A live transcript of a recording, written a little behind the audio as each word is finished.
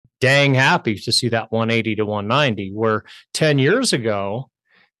dang happy to see that 180 to 190. Where 10 years ago,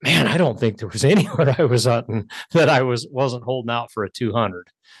 man, I don't think there was anywhere I was hunting that I wasn't holding out for a 200.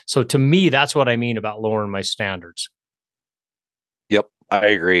 So to me, that's what I mean about lowering my standards. Yep, I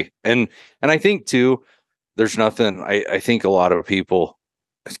agree. And I think too, there's nothing, I think a lot of people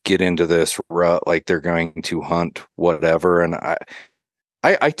get into this rut like they're going to hunt whatever. And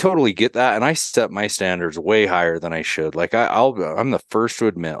I totally get that. And I set my standards way higher than I should. Like I'm the first to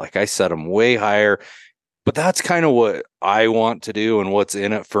admit, like I set them way higher, but that's kind of what I want to do and what's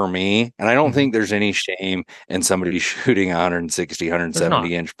in it for me. And I don't think there's any shame in somebody shooting 160,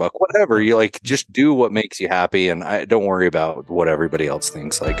 170 inch buck, whatever. You like, just do what makes you happy. And I don't worry about what everybody else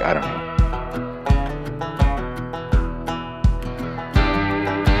thinks. Like, I don't know.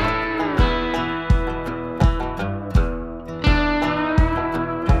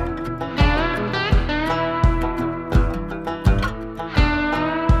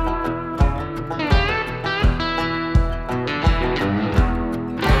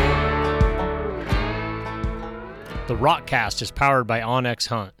 The Rockcast is powered by onX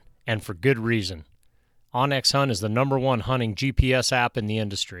Hunt, and for good reason. onX Hunt is the #1 hunting GPS app in the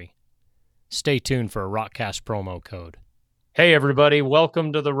industry. Stay tuned for a Rockcast promo code. Hey everybody,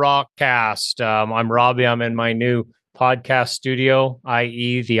 welcome to the Rockcast. I'm Robbie. I'm in my new podcast studio,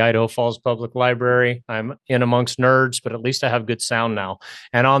 i.e. the Idaho Falls Public Library. I'm in amongst nerds, but at least I have good sound now.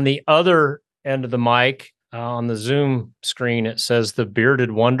 And on the other end of the mic, on the Zoom screen, it says the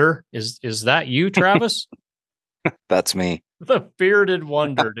Bearded Wonder. Is that you, Travis? That's me. The Bearded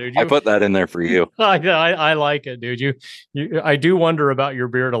Wonder, dude. I put that in there for you. I like it, dude. I do wonder about your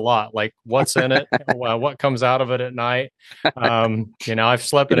beard a lot. Like what's in it, what comes out of it at night. I've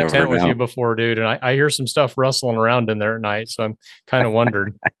slept in a tent with you before, dude, and I hear some stuff rustling around in there at night. So I'm kind of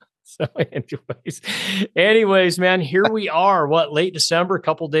wondered. So anyways, man, here we are, late December, a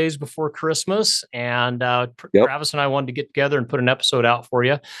couple days before Christmas. And Travis and I wanted to get together and put an episode out for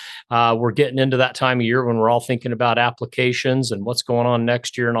you. We're getting into that time of year when we're all thinking about applications and what's going on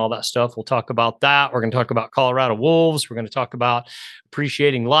next year and all that stuff. We'll talk about that. We're going to talk about Colorado wolves. We're going to talk about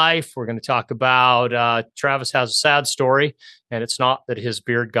appreciating life. We're going to talk about Travis has a sad story. And it's not that his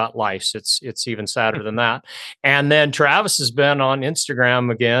beard got lice. It's even sadder than that. And then Travis has been on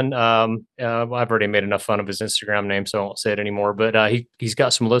Instagram again. I've already made enough fun of his Instagram name, so I won't say it anymore. But he's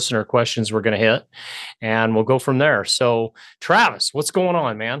got some listener questions we're going to hit, and we'll go from there. So, Travis, what's going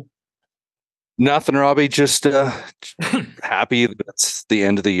on, man? Nothing, Robbie. Just happy that it's the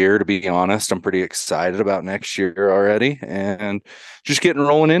end of the year, to be honest. I'm pretty excited about next year already, and just getting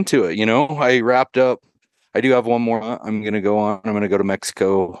rolling into it. I wrapped up. I do have one more I'm going to go on. I'm going to go to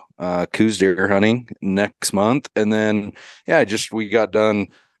Mexico, Coues deer hunting next month. And then, we got done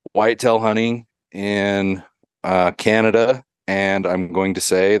whitetail hunting in Canada. And I'm going to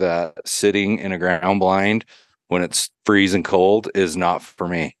say that sitting in a ground blind when it's freezing cold is not for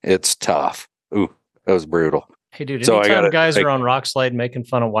me. It's tough. Ooh, that was brutal. Hey, dude, anytime guys are on rock slide making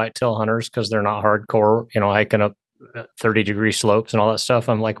fun of whitetail hunters because they're not hardcore, hiking up 30-degree slopes and all that stuff,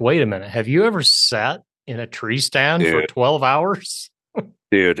 I'm like, wait a minute. Have you ever sat in a tree stand for 12 hours?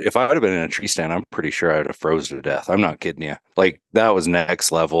 Dude, if I would have been in a tree stand, I'm pretty sure I would have frozen to death. I'm not kidding you. Like, that was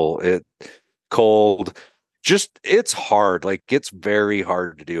next level. It cold. Just, it's hard. Like, it's very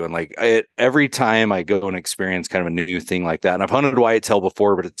hard to do. And like, every time I go and experience kind of a new thing like that, and I've hunted whitetail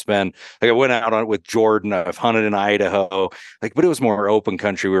before, but it's been like, I went out on it with Jordan. I've hunted in Idaho, but it was more open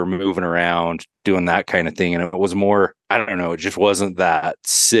country. We were moving around, doing that kind of thing. And it was more, I don't know, it just wasn't that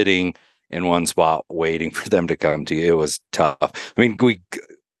sitting in one spot waiting for them to come to you. It was tough. I mean,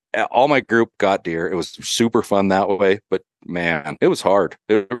 all my group got deer. It was super fun that way, but man, it was hard.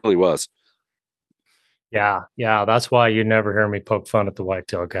 It really was. Yeah. That's why you never hear me poke fun at the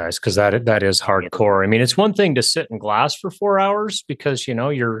whitetail guys, because that is hardcore. I mean, it's one thing to sit in glass for 4 hours because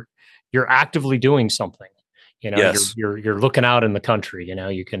you're actively doing something. Yes. You're looking out in the country.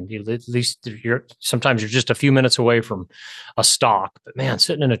 You can at least sometimes you're just a few minutes away from a stalk. But man,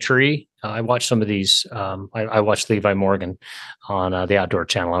 sitting in a tree. I watch some of these. I watch Levi Morgan on the Outdoor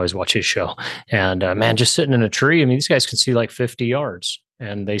Channel. I always watch his show. And man, just sitting in a tree. I mean, these guys can see like 50 yards.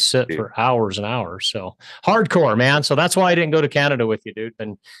 And they sit for hours and hours. So hardcore, man. So that's why I didn't go to Canada with you, dude.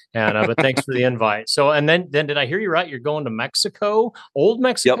 But thanks for the invite. So, and then did I hear you right? You're going to Mexico, old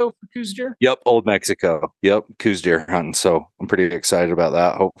Mexico for Coues deer? Yep. Old Mexico. Yep. Coues deer hunting. So I'm pretty excited about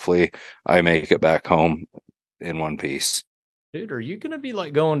that. Hopefully I make it back home in one piece. Dude, are you going to be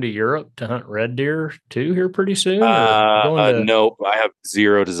like going to Europe to hunt red deer too here pretty soon? Nope. I have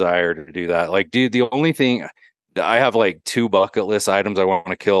zero desire to do that. Like, dude, the only thing I have like 2 bucket list items. I want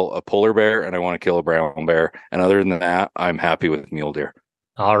to kill a polar bear and I want to kill a brown bear. And other than that, I'm happy with mule deer.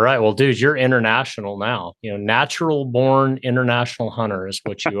 All right. Well, dude, you're international now. Natural born international hunter is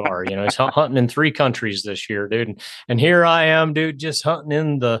what you are. He's hunting in 3 countries this year, dude. And here I am, dude, just hunting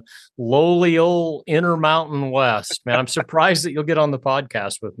in the lowly old Intermountain West. Man, I'm surprised that you'll get on the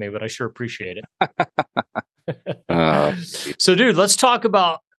podcast with me, but I sure appreciate Uh, it. So, dude, let's talk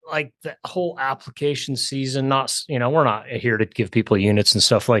about like the whole application season. We're not here to give people units and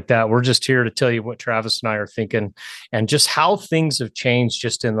stuff like that. We're just here to tell you what Travis and I are thinking and just how things have changed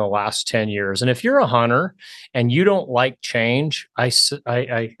just in the last 10 years. And if you're a hunter and you don't like change, I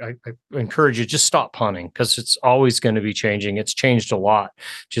encourage you, just stop hunting, because it's always going to be changing. It's changed a lot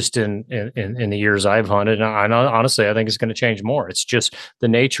just in the years I've hunted. And honestly, I think it's going to change more. It's just the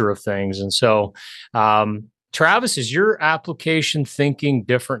nature of things. And so, Travis, is your application thinking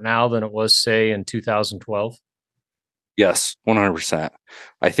different now than it was, say, in 2012? yes, 100%.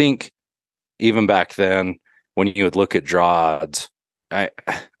 I think even back then, when you would look at draw odds, I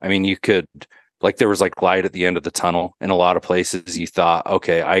mean, you could, like, there was like light at the end of the tunnel in a lot of places. You thought,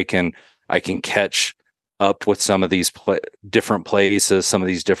 okay, I can catch up with some of these different places, some of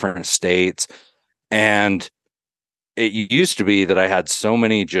these different states. And it used to be that I had so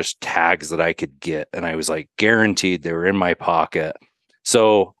many just tags that I could get, and I was like guaranteed they were in my pocket.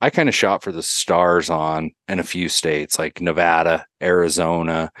 So I kind of shot for the stars on in a few states like Nevada,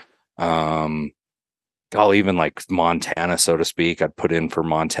 Arizona, even like Montana, so to speak. I'd put in for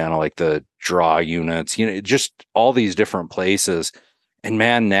Montana, like the draw units, just all these different places. And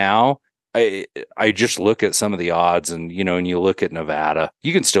man, now I just look at some of the odds, and and you look at Nevada,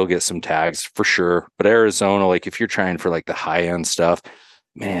 you can still get some tags for sure. But Arizona, like if you're trying for like the high end stuff,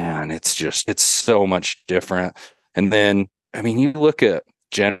 man, it's so much different. And then, I mean, you look at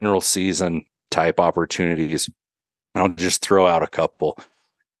general season type opportunities. I'll just throw out a couple.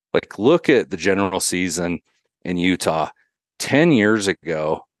 Like, look at the general season in Utah. 10 years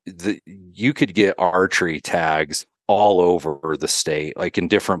ago, you could get archery tags all over the state, like in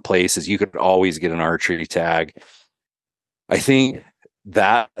different places. You could always get an archery tag. I think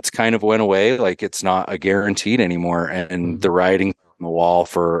that's kind of went away. Like, it's not a guaranteed anymore. And the writing on the wall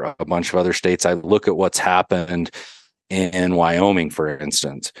for a bunch of other states. I look at what's happened in Wyoming, for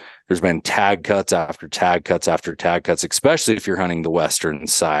instance. There's been tag cuts after tag cuts after tag cuts, especially if you're hunting the western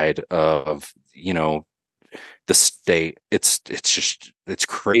side of the state. It's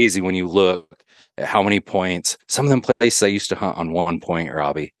crazy when you look at how many points. Some of them places I used to hunt on 1 point,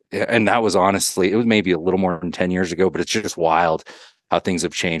 Robbie, and that was honestly, it was maybe a little more than 10 years ago, but it's just wild how things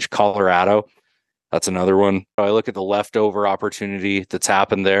have changed. Colorado, that's another one. I look at the leftover opportunity that's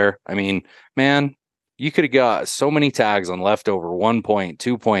happened there. I mean, man, you could have got so many tags on leftover 1 point,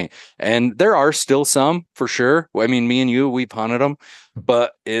 2 point, and there are still some for sure. I mean, me and you, we've hunted them,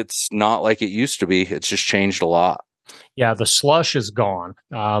 but it's not like it used to be. It's just changed a lot. Yeah, the slush is gone.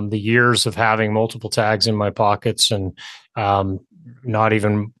 The years of having multiple tags in my pockets and not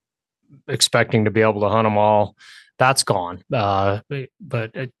even expecting to be able to hunt them all, that's gone. But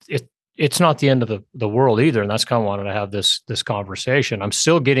it's not the end of the world either, and that's kind of wanted to have this conversation. I'm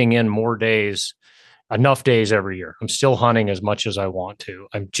still getting in more days, enough days every year. I'm still hunting as much as I want to.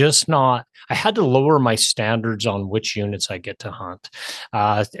 I'm just not, I had to lower my standards on which units I get to hunt.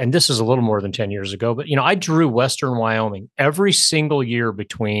 And this is a little more than 10 years ago, but I drew Western Wyoming every single year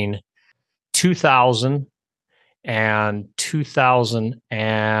between 2000 and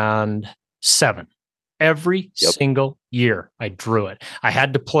 2007. Every single year I drew it. I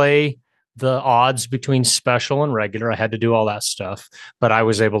had to play the odds between special and regular. I had to do all that stuff, but I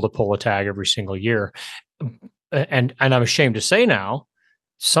was able to pull a tag every single year. And I'm ashamed to say now,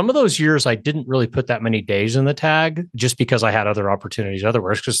 some of those years I didn't really put that many days in the tag just because I had other opportunities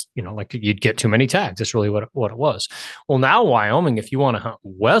otherwise, because like you'd get too many tags. That's really what it was. Well, now Wyoming, if you want to hunt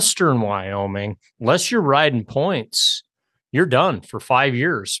Western Wyoming, unless you're riding points, you're done for 5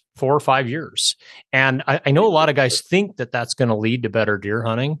 years, 4 or 5 years. And I know a lot of guys think that that's going to lead to better deer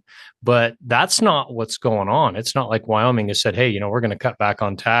hunting, but that's not what's going on. It's not like Wyoming has said, hey, we're going to cut back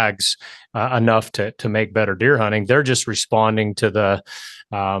on tags enough to make better deer hunting. They're just responding to the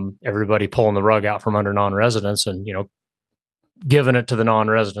everybody pulling the rug out from under non-residents and, giving it to the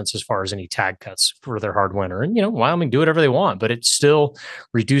non-residents as far as any tag cuts for their hard winter. And, Wyoming do whatever they want, but it's still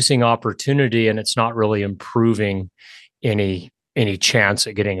reducing opportunity, and it's not really improving any chance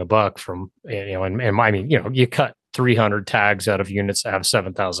at getting a buck from, and I mean, you cut 300 tags out of units that have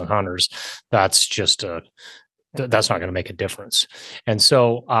 7,000 hunters. That's just that's not going to make a difference. And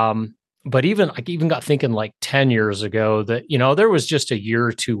so, but I even got thinking like 10 years ago that, there was just a year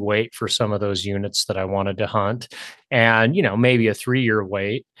or two wait for some of those units that I wanted to hunt. And, maybe a 3-year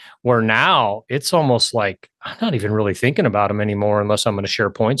wait, where now it's almost like I'm not even really thinking about them anymore unless I'm going to share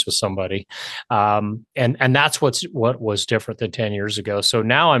points with somebody. And that's what was different than 10 years ago. So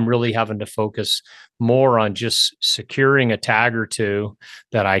now I'm really having to focus more on just securing a tag or two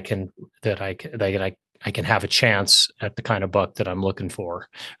that I can have a chance at the kind of buck that I'm looking for.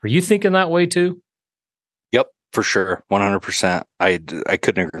 Are you thinking that way too? Yep, for sure. 100%. I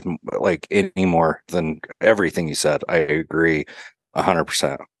couldn't agree like any more than everything you said. I agree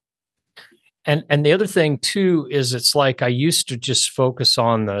 100%. And the other thing too is it's like I used to just focus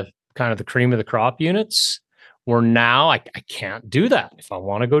on the kind of the cream of the crop units, where now I can't do that. If I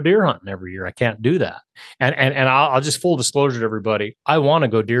want to go deer hunting every year, I can't do that. And I'll just full disclosure to everybody, I want to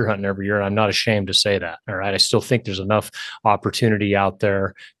go deer hunting every year, and I'm not ashamed to say that. All right, I still think there's enough opportunity out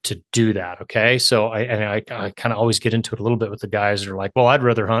there to do that. Okay, so I kind of always get into it a little bit with the guys that are like, well, I'd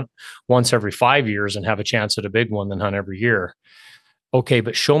rather hunt once every 5 years and have a chance at a big one than hunt every year. Okay,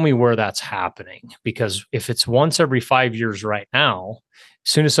 but show me where that's happening. Because if it's once every 5 years right now,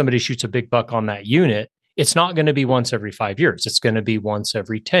 as soon as somebody shoots a big buck on that unit, it's not going to be once every 5 years. It's going to be once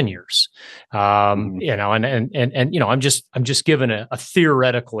every 10 years. I'm just giving a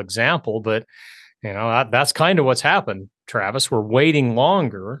theoretical example, but that's kind of what's happened, Travis. We're waiting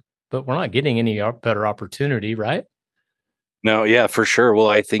longer, but we're not getting any better opportunity, right? No, yeah, for sure. Well,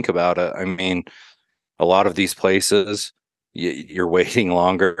 I think about it. I mean, a lot of these places, you're waiting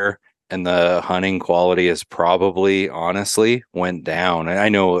longer, and the hunting quality is probably honestly went down. And I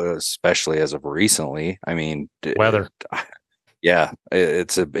know, especially as of recently, I mean, Weather. Yeah,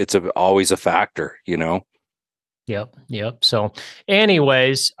 it's always a factor, you know. Yep. So,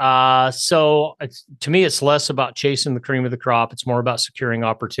 anyways, to me, it's less about chasing the cream of the crop. It's more about securing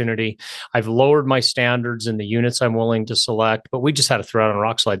opportunity. I've lowered my standards in the units I'm willing to select, but we just had a thread on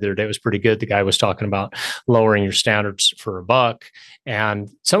rock slide the other day. It was pretty good. The guy was talking about lowering your standards for a buck, and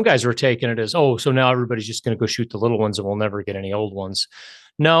some guys were taking it as, oh, so now everybody's just going to go shoot the little ones and we'll never get any old ones.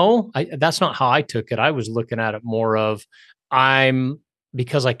 No, that's not how I took it. I was looking at it more of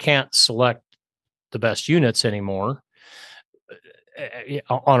because I can't select the best units anymore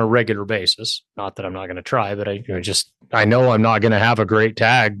on a regular basis. Not that I'm not going to try, but I know I'm not going to have a great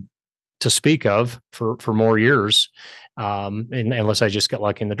tag to speak of for more years, unless I just get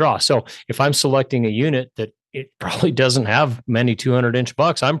lucky in the draw. So if I'm selecting a unit that it probably doesn't have many 200-inch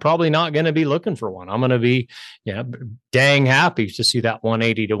bucks, I'm probably not going to be looking for one. I'm going to be, dang happy to see that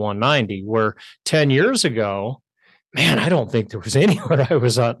 180 to 190. Where 10 years ago, man, I don't think there was anywhere I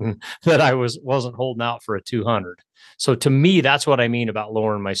was hunting that I wasn't holding out for a 200. So to me, that's what I mean about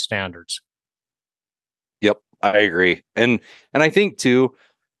lowering my standards. Yep, I agree. And I think too,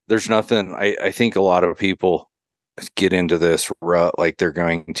 there's nothing, I think a lot of people get into this rut like they're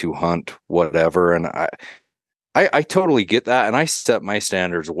going to hunt whatever. And I totally get that. And I set my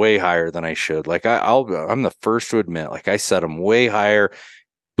standards way higher than I should. Like I'm the first to admit, like I set them way higher.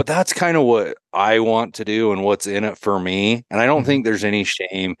 But that's kind of what I want to do and what's in it for me. And I don't think there's any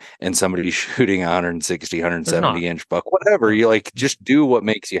shame in somebody shooting 160, 170-inch buck, whatever. You like, just do what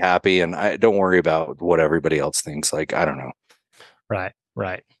makes you happy. And I don't worry about what everybody else thinks. Like, I don't know. Right.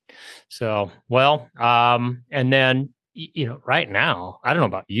 So, well, and then, right now, I don't know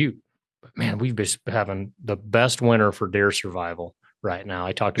about you, but man, we've been having the best winter for deer survival right now.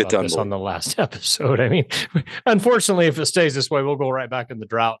 I talked about this on the last episode. I mean, unfortunately, if it stays this way, we'll go right back in the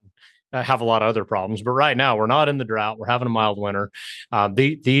drought and have a lot of other problems. But right now, we're not in the drought. We're having a mild winter.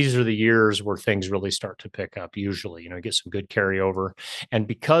 These are the years where things really start to pick up. Usually, get some good carryover. And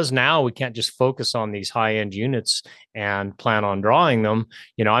because now we can't just focus on these high end units and plan on drawing them,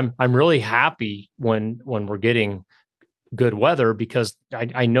 I'm really happy when we're getting good weather, because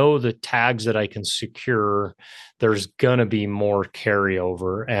I know the tags that I can secure, there's gonna be more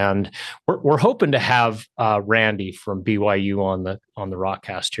carryover, and we're hoping to have Randy from BYU on the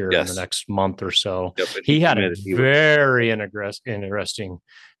Rockcast here in the next month or so. Yep, he had a very interesting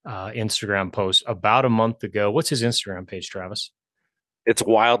Instagram post about a month ago. What's his Instagram page, Travis? It's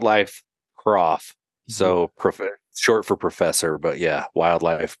Wildlife Prof. So short for professor, but yeah,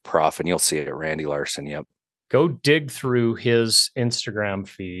 Wildlife Prof, and you'll see it, Randy Larson. Yep. Go dig through his Instagram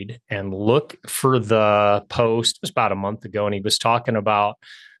feed and look for the post. It was about a month ago, and he was talking about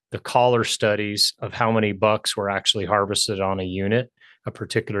the collar studies of how many bucks were actually harvested on a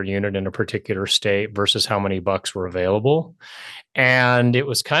particular unit in a particular state versus how many bucks were available. And it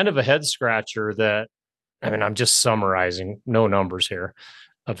was kind of a head scratcher that, I'm just summarizing, no numbers here.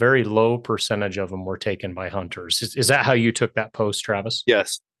 A very low percentage of them were taken by hunters. Is that how you took that post, Travis?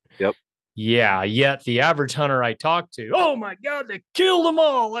 Yes. Yep. Yeah, yet the average hunter I talked to, oh my God, they killed them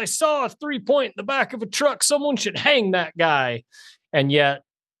all. I saw a 3-point in the back of a truck. Someone should hang that guy. And yet,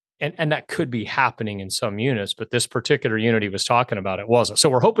 and that could be happening in some units, but this particular unit he was talking about, it wasn't. So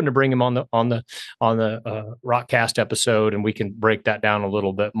we're hoping to bring him on the Rockcast episode, and we can break that down a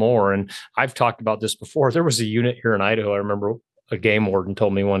little bit more. And I've talked about this before. There was a unit here in Idaho. I remember a game warden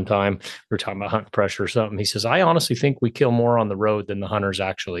told me one time, we were talking about hunt pressure or something. He says, I honestly think we kill more on the road than the hunters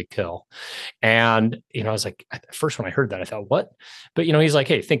actually kill. And, I was like, at first when I heard that, I thought, what? But, he's like,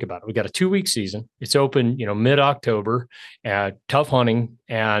 hey, think about it. We got a 2-week season. It's open, mid-October, tough hunting.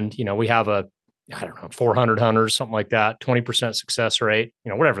 And, we have I don't know, 400 hunters, something like that, 20% success rate,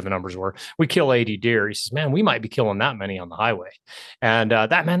 whatever the numbers were. We kill 80 deer. He says, man, we might be killing that many on the highway. And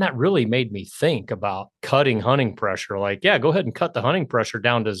that really made me think about cutting hunting pressure. Like, yeah, go ahead and cut the hunting pressure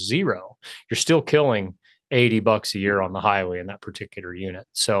down to 0. You're still killing $80 a year on the highway in that particular unit.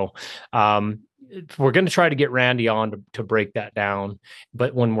 So we're going to try to get Randy on to break that down.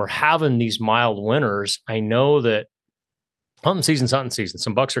 But when we're having these mild winters, I know that hunting season.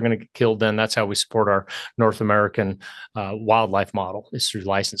 Some bucks are going to get killed. Then that's how we support our North American wildlife model, is through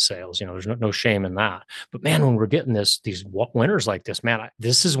license sales. There's no shame in that. But man, when we're getting these winters like this, man,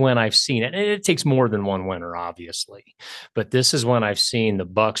 this is when I've seen it. And it takes more than one winter, obviously, but this is when I've seen the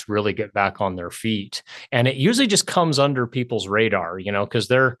bucks really get back on their feet. And it usually just comes under people's radar, because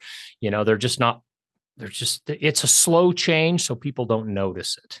they're just not. It's a slow change, so people don't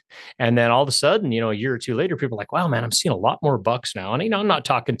notice it. And then all of a sudden, a year or two later, people are like, wow, man, I'm seeing a lot more bucks now. And, I'm not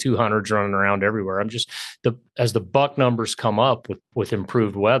talking 200s running around everywhere. I'm just as the buck numbers come up with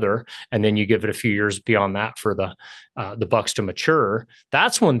improved weather, and then you give it a few years beyond that for the bucks to mature.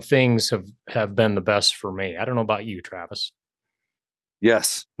 That's when things have been the best for me. I don't know about you, Travis.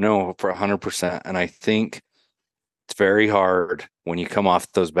 Yes, no, for 100%. And I think it's very hard when you come off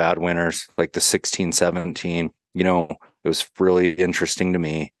those bad winters, like the 16, 17. It was really interesting to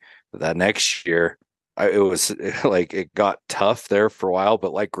me that next year, it was like it got tough there for a while,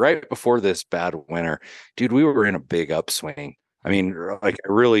 but like right before this bad winter, dude, we were in a big upswing. I mean, like,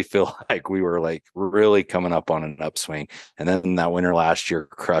 I really feel like we were like really coming up on an upswing. And then that winter last year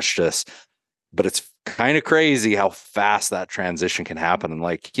crushed us. But it's kind of crazy how fast that transition can happen. And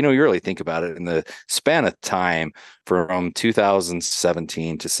like, you really think about it in the span of time from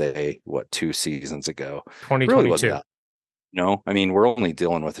 2017 to say, 2 seasons ago, 2022. Really wasn't that. I mean, we're only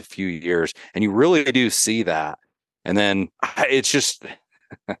dealing with a few years, and you really do see that. And then it's just,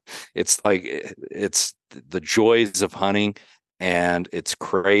 it's like, it's the joys of hunting, and it's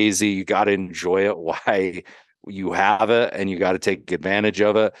crazy. You got to enjoy it. Why you have it, and you got to take advantage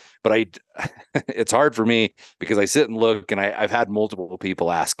of it. But it's hard for me because I sit and look, and I've had multiple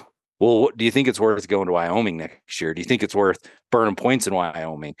people ask, well, do you think it's worth going to Wyoming next year? Do you think it's worth burning points in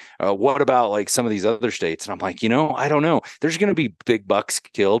Wyoming? What about like some of these other states? And I'm like, I don't know. There's going to be big bucks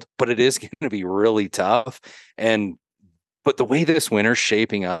killed, but it is going to be really tough. But the way this winter's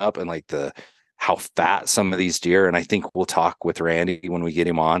shaping up, and like how fat some of these deer, and I think we'll talk with Randy when we get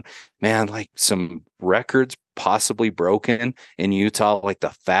him on, man, like some records possibly broken in Utah, like the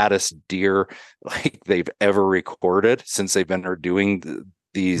fattest deer like they've ever recorded since they've been doing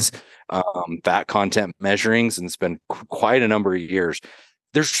these fat content measurings, and it's been quite a number of years.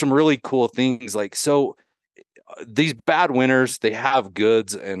 There's some really cool things, like, so these bad winters, they have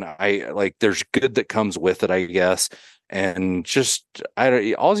goods, and there's good that comes with it, I guess. And just,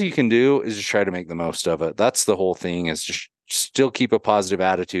 all you can do is just try to make the most of it. That's the whole thing, is just still keep a positive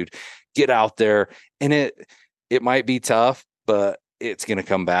attitude, get out there, and it might be tough, but it's going to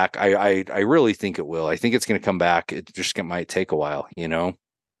come back. I really think it will. I think it's going to come back. It just might take a while,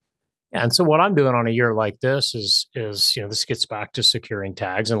 And so what I'm doing on a year like this is, this gets back to securing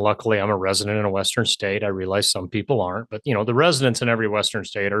tags. And luckily I'm a resident in a Western state. I realize some people aren't, but the residents in every Western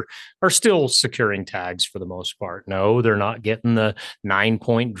state are still securing tags for the most part. No, they're not getting the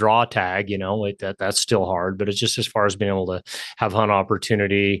 9-point draw tag, that's still hard, but it's just as far as being able to have hunt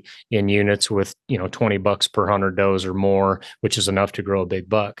opportunity in units with, $20 per 100 does or more, which is enough to grow a big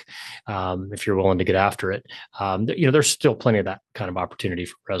buck. If you're willing to get after it, there's still plenty of that kind of opportunity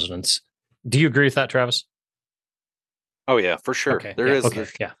for residents. Do you agree with that, Travis? Oh yeah, for sure. Okay.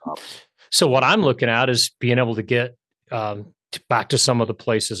 Yeah. So what I'm looking at is being able to get back to some of the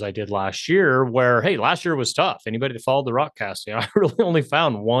places I did last year where, hey, last year was tough. Anybody that followed the Rockcast, I really only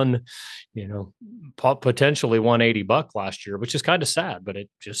found one, potentially 180 buck last year, which is kind of sad, but it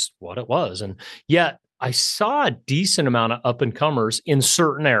just what it was. And yet I saw a decent amount of up and comers in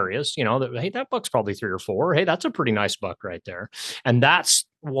certain areas, that, hey, that buck's probably 3 or 4. Hey, that's a pretty nice buck right there. And that's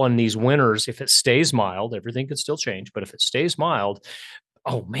one, these winters, if it stays mild, everything could still change, but if it stays mild,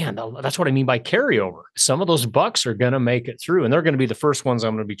 oh man, that's what I mean by carryover. Some of those bucks are going to make it through, and they're going to be the first ones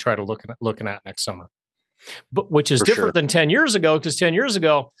I'm going to be trying to looking at next summer. But which is For different sure. than 10 years ago, because 10 years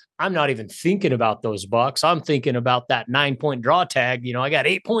ago, I'm not even thinking about those bucks. I'm thinking about that 9-point draw tag. I got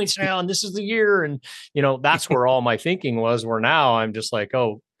 8 points now, and this is the year. And, that's where all my thinking was, where now I'm just like,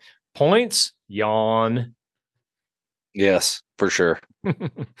 oh, points, yawn. Yes, for sure.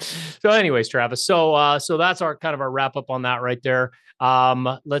 So anyways, Travis, so that's our kind of our wrap up on that right there.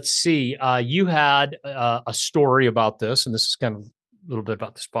 Let's see. You had a story about this, and this is kind of a little bit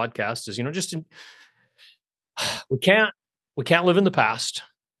about this podcast is, we can't live in the past.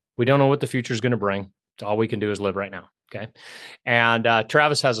 We don't know what the future is going to bring. All we can do is live right now. Okay. And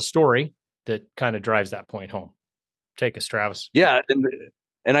Travis has a story that kind of drives that point home. Take us, Travis. Yeah.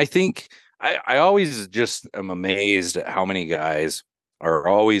 And I think I always just am amazed at how many guys are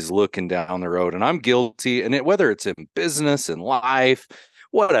always looking down the road, and I'm guilty. And whether it's in business, in life,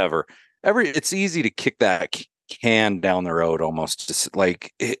 whatever, it's easy to kick that can down the road almost, just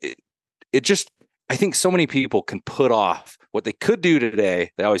like it just, I think so many people can put off what they could do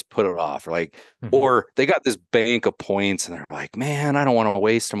today. They always put it off, or they got this bank of points and they're like, man, I don't want to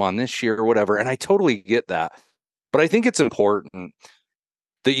waste them on this year or whatever. And I totally get that. But I think it's important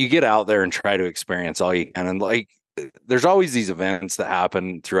that you get out there and try to experience all you can. And there's always these events that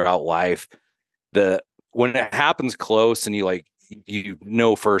happen throughout life that when it happens close and you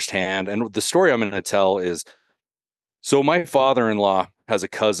know firsthand. And the story I'm going to tell is, so my father-in-law has a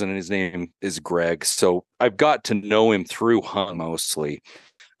cousin and his name is Greg. So I've got to know him through hunt mostly.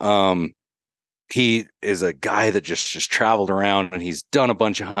 He is a guy that just traveled around, and he's done a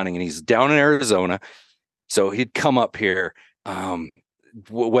bunch of hunting, and he's down in Arizona. So he'd come up here,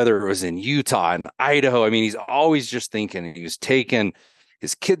 whether it was in Utah and Idaho. I mean, he's always just thinking, and he was taking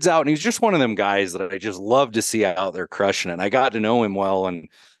his kids out, and he was just one of them guys that I just love to see out there crushing it. And I got to know him well. And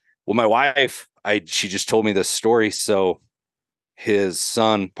my wife, she just told me this story. So his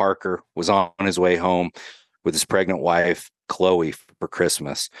son, Parker, was on his way home with his pregnant wife, Chloe, for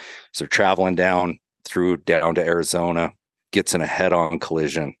Christmas. So traveling down to Arizona, gets in a head-on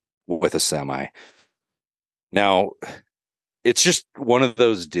collision with a semi. Now, it's just one of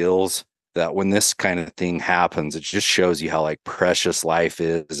those deals that when this kind of thing happens, it just shows you how precious life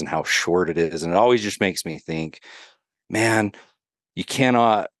is and how short it is. And it always just makes me think, man, you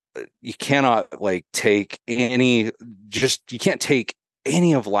cannot take you can't take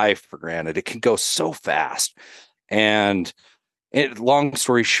any of life for granted. It can go so fast. And long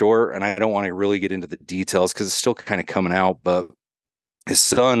story short, and I don't want to really get into the details because it's still kind of coming out, but his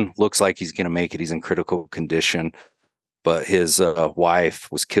son looks like he's going to make it. He's in critical condition, but his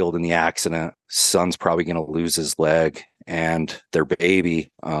wife was killed in the accident. Son's probably going to lose his leg, and their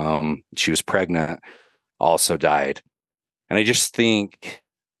baby, she was pregnant, also died. And I just think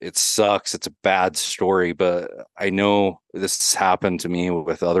it sucks. It's a bad story, but I know this has happened to me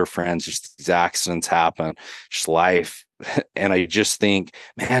with other friends. Just these accidents happen, just life. And I just think,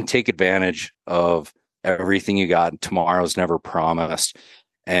 man, take advantage of everything you got. Tomorrow's never promised.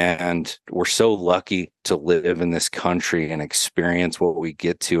 And we're so lucky to live in this country and experience what we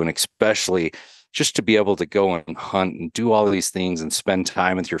get to. And especially just to be able to go and hunt and do all of these things and spend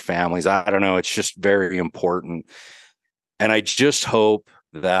time with your families. I don't know. It's just very important. And I just hope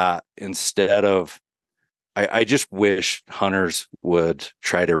that instead of, I just wish hunters would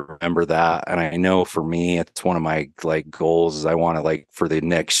try to remember that. And I know for me, it's one of my goals is I want to for the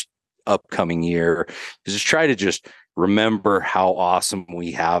next upcoming year is just try to just remember how awesome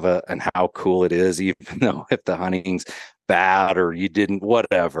we have it and how cool it is, even though if the hunting's bad or you didn't,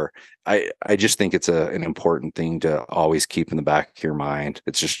 whatever. I just think it's an important thing to always keep in the back of your mind.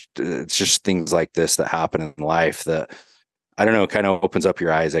 It's just things like this that happen in life that, I don't know, kind of opens up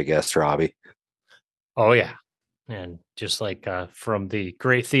your eyes, I guess, Robbie. Oh, yeah. And just from the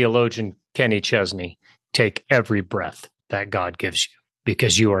great theologian Kenny Chesney, take every breath that God gives you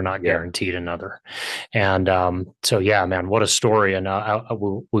because you are not guaranteed another. And so, yeah, man, what a story. And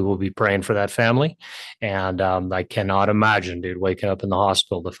we will be praying for that family. And I cannot imagine, dude, waking up in the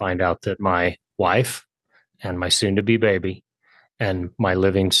hospital to find out that my wife and my soon-to-be baby and my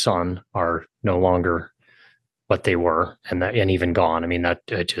living son are no longer what they were and even gone. I mean, that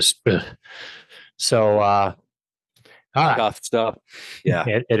just so tough stuff. Yeah,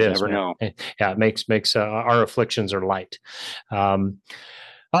 it is. Never know. Yeah, it makes our afflictions are light. All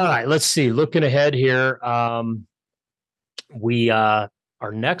right, let's see. Looking ahead here, we our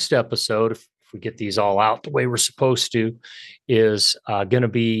next episode, if we get these all out the way we're supposed to, is going to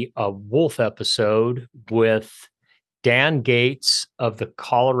be a wolf episode with Dan Gates of the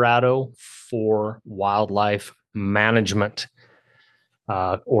Colorado for Wildlife Management.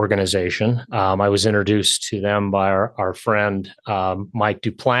 organization. I was introduced to them by our friend Mike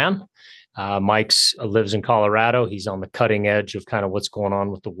Duplan. Mike's lives in Colorado. He's on the cutting edge of kind of what's going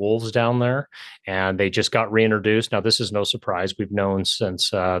on with the wolves down there, and they just got reintroduced. Now, this is no surprise. We've known since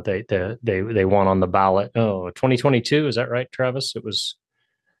they won on the ballot. Oh, 2022, is that right, Travis? It was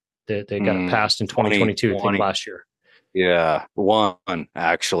they got it passed in 2022, I think, last year. Yeah, one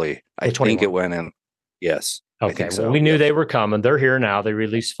actually. I think it went in. Yes. Okay. Well, we knew they were coming. They're here now. They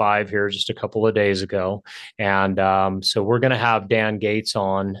released 5 here just a couple of days ago. And so we're going to have Dan Gates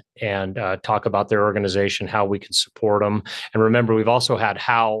on and talk about their organization, how we can support them. And remember, we've also had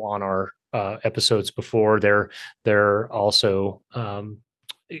Hal on our episodes before. They're also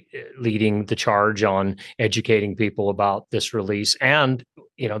leading the charge on educating people about this release. And,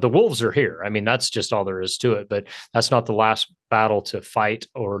 the wolves are here. I mean, that's just all there is to it. But that's not the last battle to fight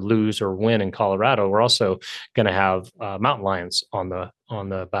or lose or win in Colorado. We're also going to have mountain lions on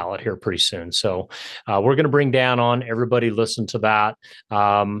the ballot here pretty soon. So we're going to bring Dan on. Everybody listen to that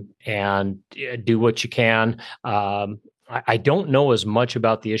and do what you can. I don't know as much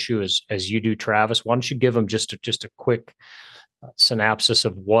about the issue as you do, Travis. Why don't you give them just a quick synopsis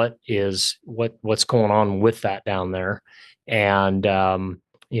of what's going on with that down there, and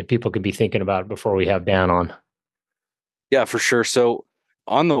people can be thinking about it before we have Dan on. Yeah, for sure. So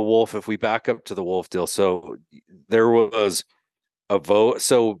on the wolf, if we back up to the wolf deal, so there was a vote.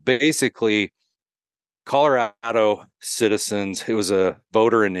 So basically, Colorado citizens, it was a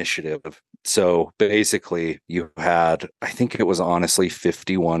voter initiative. So basically, you had, I think it was honestly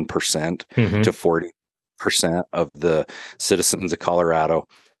 51% to 40% of the citizens of Colorado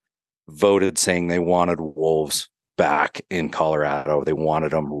voted saying they wanted wolves back in Colorado. They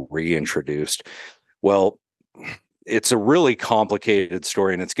wanted them reintroduced. Well, it's a really complicated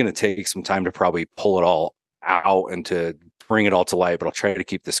story, and it's going to take some time to probably pull it all out and to bring it all to light, but I'll try to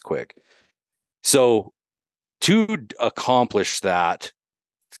keep this quick. So to accomplish that,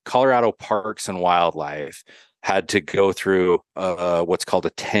 Colorado Parks and Wildlife had to go through what's called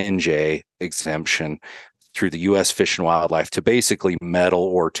a 10J exemption through the U.S. Fish and Wildlife to basically meddle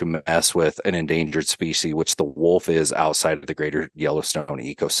or to mess with an endangered species, which the wolf is outside of the greater Yellowstone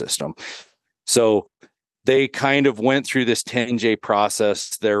ecosystem. So they kind of went through this 10J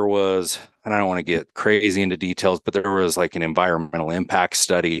process. There was, and I don't want to get crazy into details, but there was like an environmental impact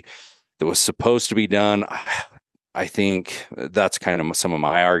study that was supposed to be done. I think that's kind of some of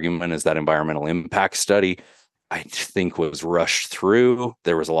my argument, is that environmental impact study, I think, was rushed through.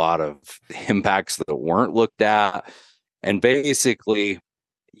 There was a lot of impacts that weren't looked at. And basically,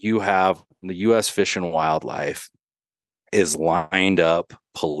 you have the U.S. Fish and Wildlife is lined up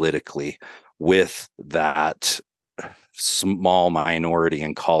politically with that small minority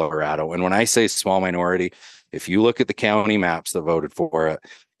in Colorado. And when I say small minority, if you look at the county maps that voted for it,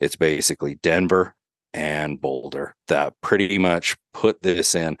 it's basically Denver and Boulder that pretty much put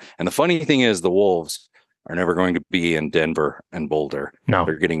this in. And the funny thing is, the wolves are never going to be in Denver and Boulder. No,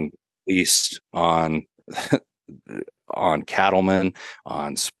 they're getting leased on on cattlemen,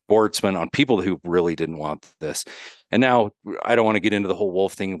 on sportsmen, on people who really didn't want this. And now I don't want to get into the whole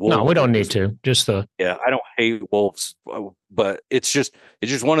wolf thing. No, we don't need to. I don't hate wolves, but it's just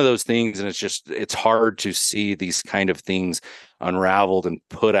one of those things, and it's hard to see these kind of things unraveled and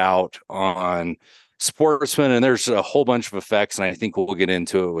put out on sportsmen. And there's a whole bunch of effects, and I think we'll get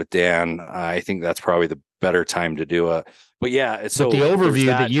into it with Dan. I think that's probably the better time to do it. But yeah, so the overview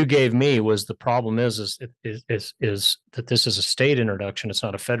that you gave me was, the problem is that this is a state introduction. It's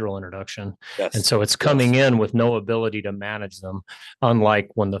not a federal introduction. Yes. And so it's coming in with no ability to manage them. Unlike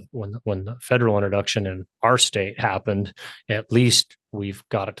when the federal introduction in our state happened, at least we've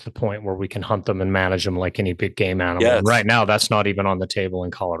got it to the point where we can hunt them and manage them like any big game animal. Yes. And right now, that's not even on the table in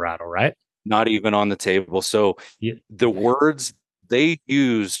Colorado, right? Not even on the table. So the words they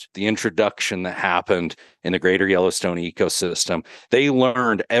used, the introduction that happened in the greater Yellowstone ecosystem, they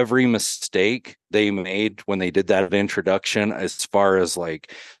learned every mistake they made when they did that introduction, as far as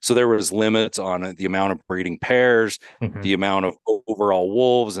so there was limits on the amount of breeding pairs, the amount of overall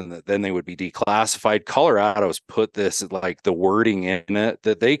wolves, and then they would be declassified. Colorado's put this the wording in it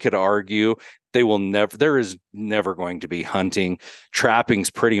that they could argue there is never going to be hunting. Trapping's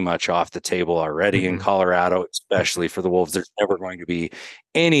pretty much off the table already in Colorado, especially for the wolves. There's never going to be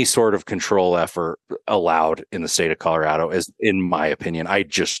any sort of control effort allowed in the state of Colorado, as in my opinion. I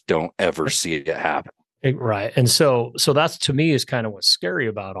just don't ever see it happen. Right. And so that's, to me, is kind of what's scary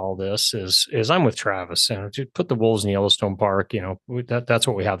about all this is I'm with Travis, and to put the wolves in Yellowstone Park, that's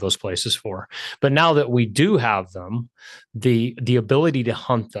what we have those places for. But now that we do have them, the ability to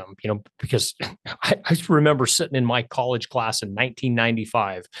hunt them, because I remember sitting in my college class in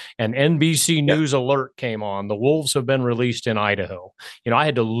 1995, and NBC Yeah. News alert came on. The wolves have been released in Idaho. I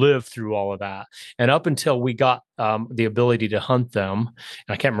had to live through all of that. And up until we got the ability to hunt them,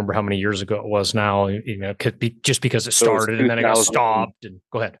 and I can't remember how many years ago it was now, could be just because it So it was started and then it got 2000. stopped. And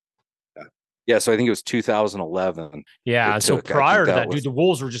go ahead. Yeah, so I think it was 2011. Yeah. It And so took. I think prior to that that, dude, was. the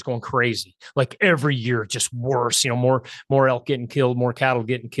wolves were just going crazy. Like every year, just worse, more elk getting killed, more cattle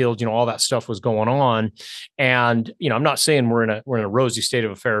getting killed, all that stuff was going on. And, I'm not saying we're in a rosy state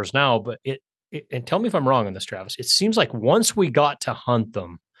of affairs now, but and tell me if I'm wrong on this, Travis. It seems like once we got to hunt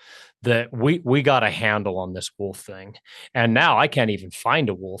them, that we got a handle on this wolf thing. And now I can't even find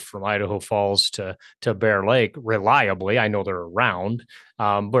a wolf from Idaho Falls to Bear Lake reliably. I know they're around. But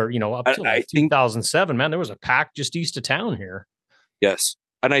up till I like think 2007, man, there was a pack just east of town here. yes,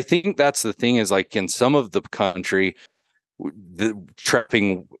 and I think that's the thing is like in some of the country, the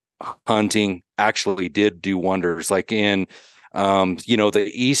trapping hunting actually did do wonders. Like in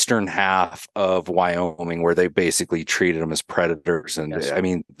the eastern half of Wyoming, where they basically treated them as predators. And Yes. I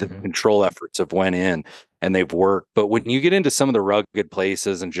mean, the control efforts have went in and they've worked. But when you get into some of the rugged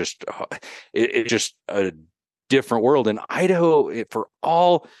places and just, it's just a different world. In Idaho, for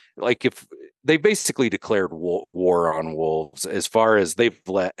all, like if they basically declared war on wolves, as far as they've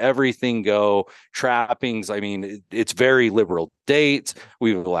let everything go, trappings. I mean, it's very liberal dates.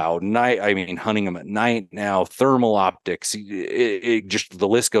 We've allowed hunting them at night now, thermal optics, it just, the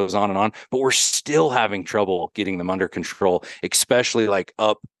list goes on and on, but we're still having trouble getting them under control, especially like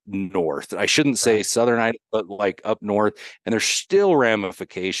up north. I shouldn't say southern Idaho, but like up north, and there's still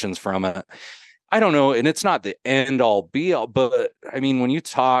ramifications from it. I don't know, and it's not the end all be all, but I mean, when you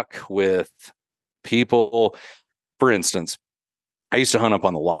talk with people, for instance, I used to hunt up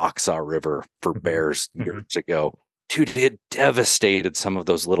on the Lochsa River for bears years ago. Dude, it devastated some of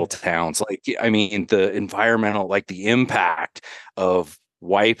those little towns. Like, I mean, the environmental, like the impact of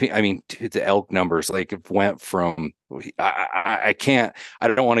wiping. I mean, dude, the elk numbers, like it went from, I can't, I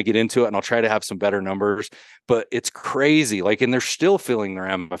don't want to get into it, and I'll try to have some better numbers, but it's crazy. Like, and they're still feeling the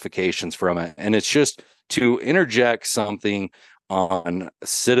ramifications from it. And it's just to interject something on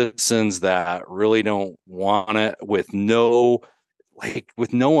citizens that really don't want it with no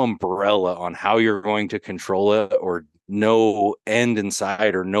umbrella on how you're going to control it, or no end in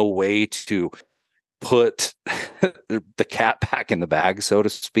sight, or no way to put the cat back in the bag, so to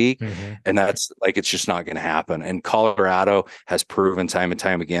speak. And that's like, it's just not going to happen. And Colorado has proven time and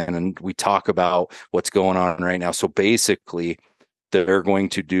time again. And we talk about what's going on right now. So basically, they're going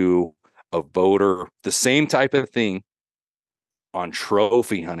to do a voter, the same type of thing on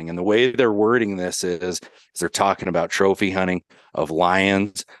trophy hunting. And the way they're wording this is they're talking about trophy hunting of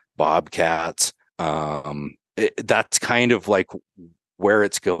lions, bobcats. That's kind of like where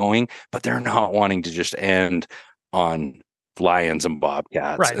it's going, but they're not wanting to just end on lions and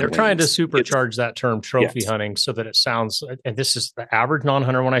bobcats. Right. They're trying to supercharge that term trophy hunting so that it sounds, and this is the average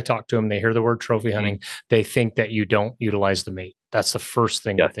non-hunter. When I talk to them, they hear the word trophy hunting, they think that you don't utilize the meat. That's the first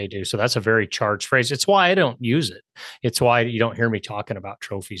thing that they do. So that's a very charged phrase. It's why I don't use it. It's why you don't hear me talking about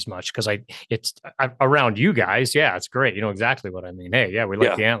trophies much, because it's around you guys. Yeah, it's great. You know exactly what I mean. Hey, yeah, we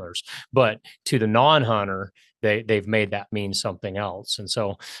like the antlers, but to the non-hunter, they've made that mean something else. And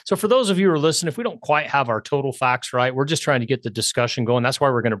so for those of you who are listening, if we don't quite have our total facts right, we're just trying to get the discussion going. That's why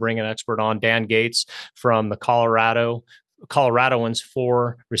we're going to bring an expert on, Dan Gates from the Coloradoans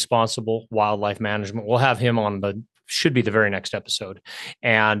for Responsible Wildlife Management. We'll have him on should be the very next episode,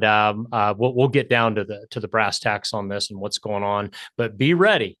 and we'll get down to the brass tacks on this and what's going on. But be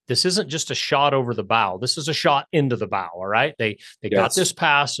ready. This isn't just a shot over the bow. This is a shot into the bow. All right. They got this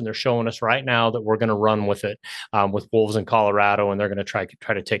passed, and they're showing us right now that we're going to run with it with wolves in Colorado, and they're going to try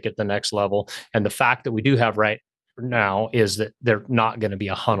to take it the next level. And the fact that we do have right now is that they're not going to be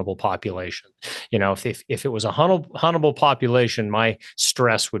a huntable population. If it was a huntable population, my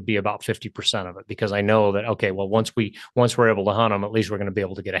stress would be about 50% of it, because I know that, okay, well, once we're able to hunt them, at least we're going to be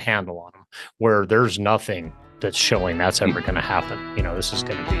able to get a handle on them, where there's nothing that's showing that's ever going to happen. This is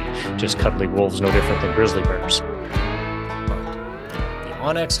going to be just cuddly wolves, no different than grizzly bears.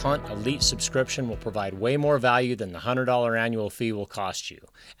 onX Hunt Elite subscription will provide way more value than the $100 annual fee will cost you,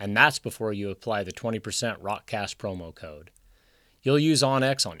 and that's before you apply the 20% ROCKcast promo code. You'll use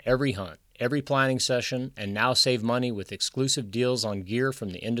onX on every hunt, every planning session, and now save money with exclusive deals on gear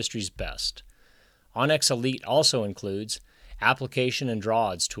from the industry's best. onX Elite also includes application and draw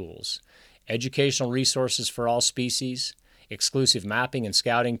odds tools, educational resources for all species, exclusive mapping and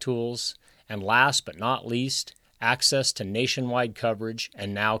scouting tools, and last but not least, access to nationwide coverage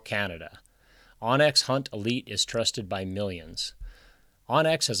and now Canada. onX Hunt Elite is trusted by millions.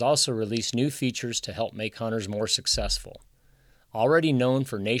 onX has also released new features to help make hunters more successful. Already known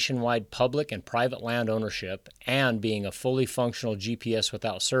for nationwide public and private land ownership and being a fully functional GPS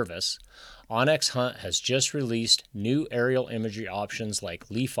without service, onX Hunt has just released new aerial imagery options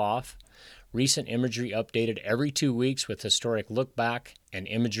like Leaf Off, recent imagery updated every 2 weeks with historic look back, and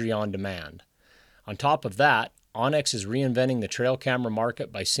imagery on demand. On top of that, onX is reinventing the trail camera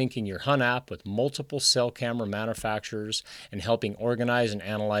market by syncing your Hunt app with multiple cell camera manufacturers and helping organize and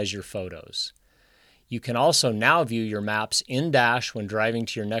analyze your photos. You can also now view your maps in Dash when driving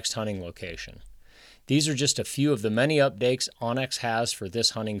to your next hunting location. These are just a few of the many updates onX has for this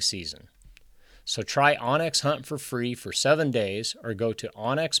hunting season. So try onX Hunt for free for 7 days or go to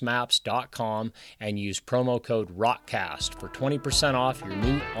onxmaps.com and use promo code ROCKCAST for 20% off your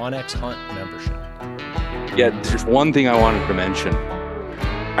new onX Hunt membership. Yeah, there's one thing I wanted to mention.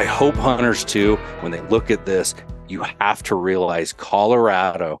 I hope hunters too, when they look at this, you have to realize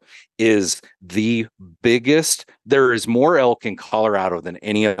Colorado is the biggest. There is more elk in Colorado than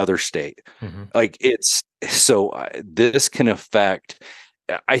any other state. Mm-hmm. Like it's so this can affect.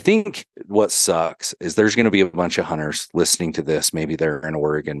 I think what sucks is there's going to be a bunch of hunters listening to this. Maybe they're in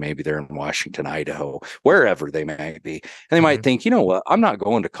Oregon, maybe they're in Washington, Idaho, wherever they might be. And they might think, you know what, I'm not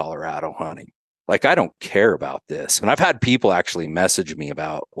going to Colorado hunting. Like, I don't care about this. And I've had people actually message me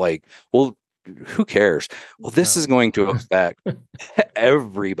about like, well, who cares? Well, this is going to affect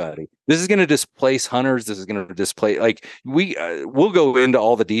everybody. This is going to displace hunters. This is going to displace, like, we'll go into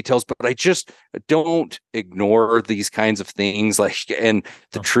all the details, but I just don't ignore these kinds of things. Like, and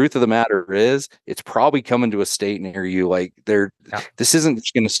the truth of the matter is, it's probably coming to a state near you. Like, this isn't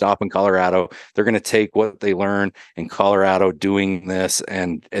just going to stop in Colorado. They're going to take what they learn in Colorado doing this,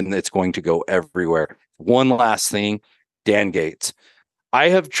 and it's going to go everywhere. One last thing, Dan Gates. I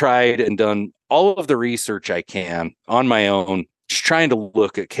have tried and done all of the research I can on my own, just trying to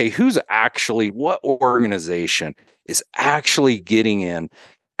look at, okay, what organization is actually getting in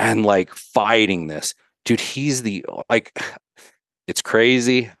and like fighting this? Dude, it's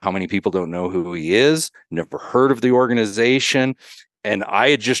crazy how many people don't know who he is, never heard of the organization. And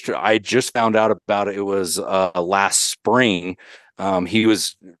I just found out about it. It was last spring. He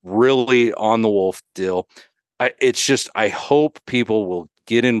was really on the wolf deal. I hope people will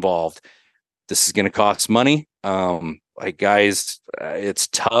get involved. This is going to cost money. Guys, it's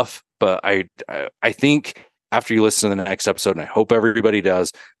tough, but I think after you listen to the next episode, and I hope everybody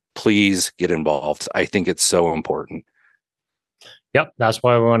does, please get involved. I think it's so important. Yep, that's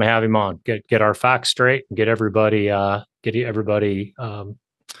why we want to have him on. Get our facts straight and get everybody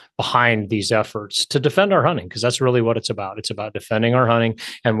behind these efforts to defend our hunting, because that's really what it's about. It's about defending our hunting.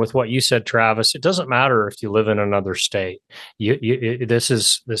 And with what you said, Travis, it doesn't matter if you live in another state. This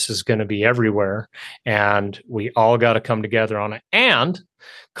is going to be everywhere, and we all got to come together on it. And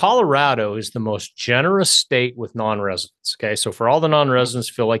Colorado is the most generous state with non-residents. Okay. So for all the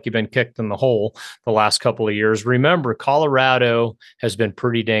non-residents feel like you've been kicked in the hole the last couple of years, remember, Colorado has been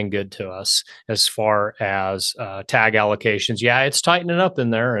pretty dang good to us as far as tag allocations. Yeah, it's tightening up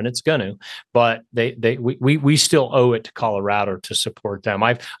in there, and it's going to, but we still owe it to Colorado to support them.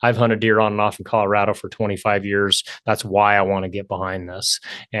 I've hunted deer on and off in Colorado for 25 years. That's why I want to get behind this.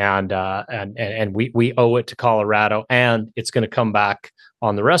 And we owe it to Colorado, and it's going to come back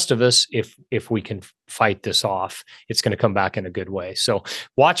on the rest of us. If we can fight this off, it's going to come back in a good way. So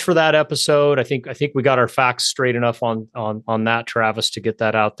watch for that episode. I think we got our facts straight enough on that, Travis, to get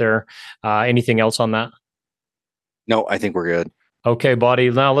that out there. Anything else on that? No, I think we're good. Okay,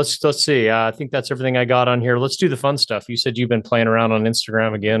 buddy. Now let's see. I think that's everything I got on here. Let's do the fun stuff. You said you've been playing around on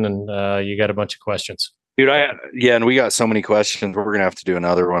Instagram again, and you got a bunch of questions. Dude, and we got so many questions. We're going to have to do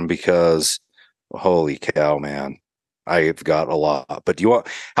another one because holy cow, man. I've got a lot, but how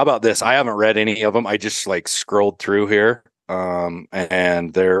about this? I haven't read any of them. I just like scrolled through here.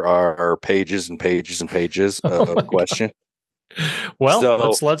 And there are pages and pages and pages of questions. Well,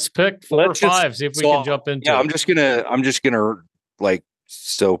 so let's pick 4 or 5, see if we can jump into it. I'm just gonna like,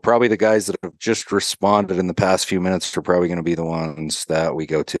 so probably the guys that have just responded in the past few minutes are probably going to be the ones that we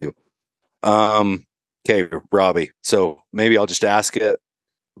go to. Okay, Robbie. So maybe I'll just ask it,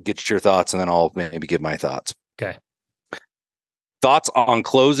 get your thoughts, and then I'll maybe give my thoughts. Okay. Thoughts on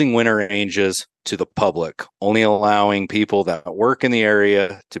closing winter ranges to the public, only allowing people that work in the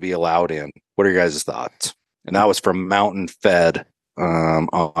area to be allowed in. What are your guys' thoughts? And that was from Mountain Fed on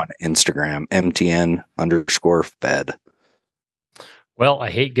Instagram, MTN_Fed. Well,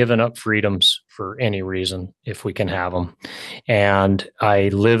 I hate giving up freedoms for any reason if we can have them. And I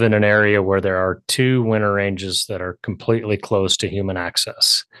live in an area where there are two winter ranges that are completely closed to human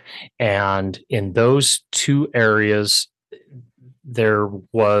access. And in those two areas, there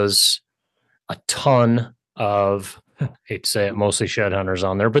was a ton of, hate to say it, mostly shed hunters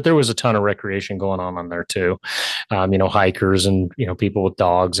on there, but there was a ton of recreation going on there too. Hikers and, people with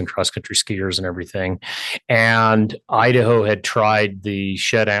dogs and cross country skiers and everything. And Idaho had tried the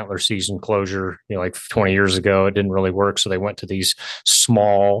shed antler season closure, like 20 years ago. It didn't really work. So they went to these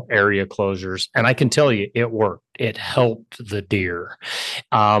small area closures. And I can tell you it worked. It helped the deer.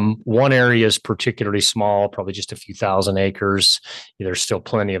 One area is particularly small, probably just a few thousand acres. There's still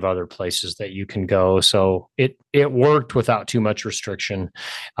plenty of other places that you can go. So it worked without too much restriction.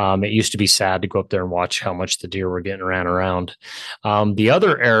 It used to be sad to go up there and watch how much the deer were getting ran around. The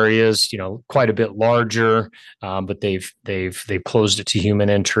other areas, quite a bit larger, but they've closed it to human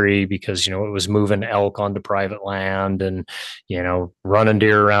entry because it was moving elk onto private land and running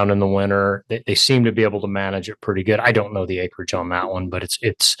deer around in the winter. They seem to be able to manage it pretty good. I don't know the acreage on that one, but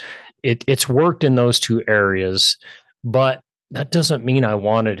it's worked in those two areas. But that doesn't mean I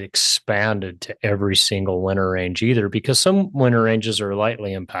want it expanded to every single winter range either, because some winter ranges are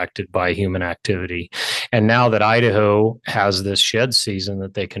lightly impacted by human activity. And now that Idaho has this shed season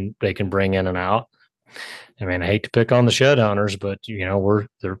that they can bring in and out, I mean, I hate to pick on the shed hunters, but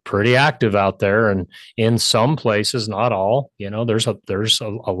they're pretty active out there, and in some places, not all. There's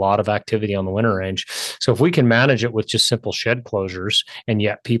a lot of activity on the winter range. So if we can manage it with just simple shed closures, and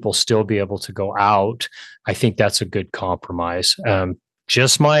yet people still be able to go out, I think that's a good compromise.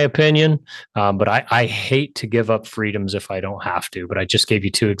 Just my opinion, but I hate to give up freedoms if I don't have to. But I just gave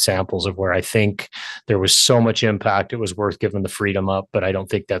you two examples of where I think there was so much impact, it was worth giving the freedom up. But I don't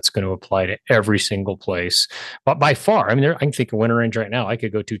think that's going to apply to every single place. But by far, I mean, I can think of winter range right now I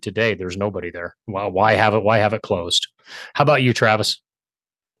could go to today. There's nobody there. Well, why have it? Why have it closed? How about you, Travis?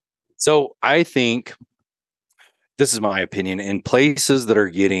 So I think, this is my opinion, in places that are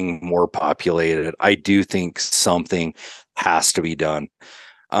getting more populated, I do think something has to be done.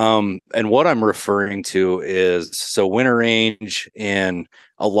 And what I'm referring to is, so winter range in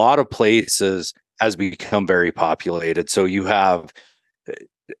a lot of places has become very populated. So you have,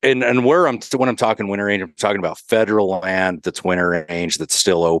 and when I'm talking winter range, I'm talking about federal land that's winter range that's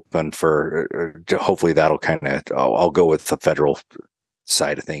still open for, hopefully that'll kind of, I'll go with the federal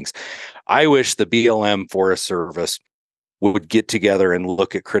side of things. I wish the BLM Forest Service would get together and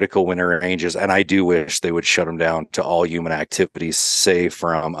look at critical winter ranges. And I do wish they would shut them down to all human activities, say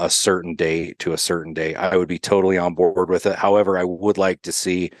from a certain date to a certain day. I would be totally on board with it. However, I would like to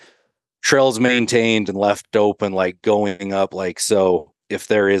see trails maintained and left open, like going up, like, so if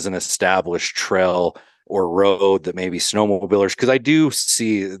there is an established trail or road that maybe snowmobilers, because I do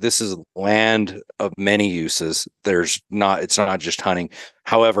see this is land of many uses. It's not just hunting.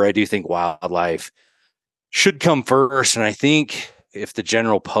 However, I do think wildlife should come first. And I think if the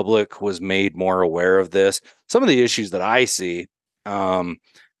general public was made more aware of this, some of the issues that I see, I'm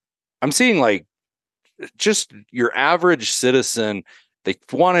seeing like just your average citizen, they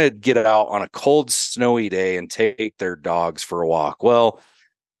want to get out on a cold, snowy day and take their dogs for a walk. Well,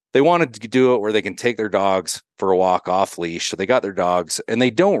 they wanted to do it where they can take their dogs for a walk off leash. So they got their dogs, and they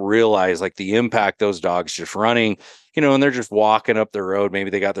don't realize like the impact those dogs just running, and they're just walking up the road. Maybe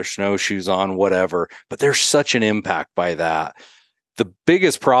they got their snowshoes on, whatever, but there's such an impact by that. The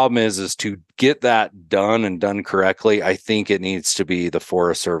biggest problem is to get that done and done correctly. I think it needs to be the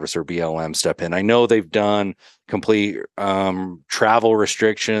Forest Service or BLM step in. I know they've done complete travel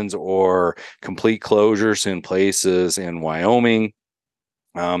restrictions or complete closures in places in Wyoming.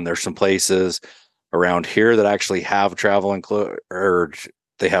 There's some places around here that actually have travel or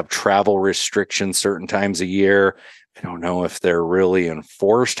they have travel restrictions certain times a year. I don't know if they're really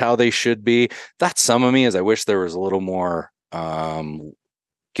enforced how they should be. That's some of me, is I wish there was a little more,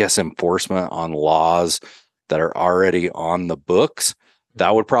 enforcement on laws that are already on the books.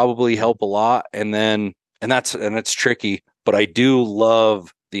 That would probably help a lot. And it's tricky, but I do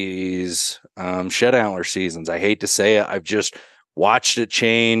love these shed antler seasons. I hate to say it. I've just watched it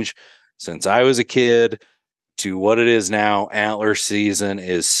change since I was a kid to what it is now. Antler season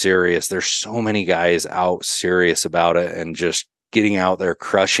is serious. There's so many guys out serious about it and just getting out there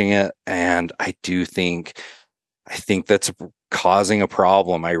crushing it. And I think that's causing a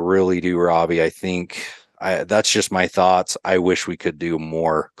problem. I really do, Robbie. I think that's just my thoughts. I wish we could do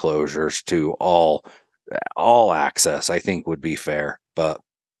more closures to all access. I think would be fair, but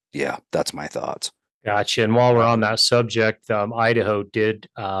yeah, that's my thoughts. Gotcha. And while we're on that subject, Idaho did,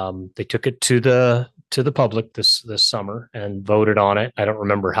 they took it to the to the public this summer and voted on it. I don't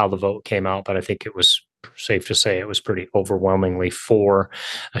remember how the vote came out, but I think it was safe to say it was pretty overwhelmingly for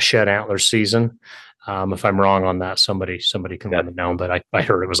a shed antler season. If I'm wrong on that, somebody can let me know. But I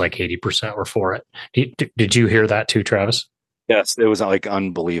heard it was like 80% were for it. Did you hear that too, Travis? Yes, it was like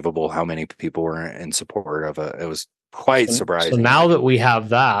unbelievable how many people were in support of it. It was quite surprising. So now that we have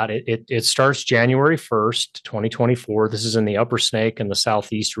that, it starts January 1st, 2024. This is in the Upper Snake and the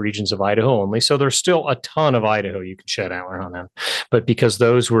southeast regions of Idaho only. So there's still a ton of Idaho you can shed antler on them. But because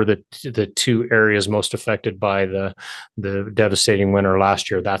those were the two areas most affected by the devastating winter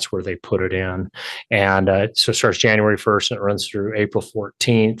last year, that's where they put it in. And so it starts January 1st and it runs through April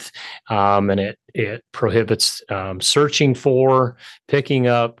 14th. And it prohibits searching for, picking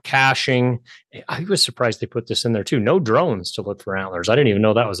up, caching. I was surprised they put this in there too. No drones to look for antlers. I didn't even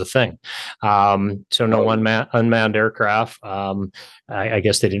know that was a thing. So no unmanned aircraft. I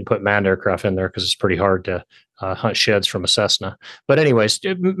guess they didn't put manned aircraft in there because it's pretty hard to hunt sheds from a Cessna. But anyways,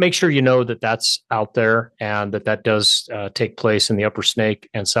 make sure you know that that's out there and that does take place in the Upper Snake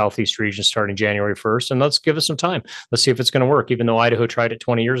and Southeast region starting January 1st. And let's give it some time. Let's see if it's going to work. Even though Idaho tried it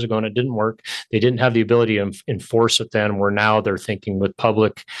 20 years ago and it didn't work, they didn't have the ability to enforce it then, where now they're thinking with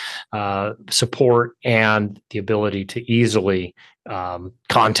public support and the ability to easily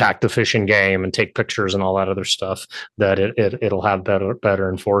contact the fish and game and take pictures and all that other stuff, that it'll have better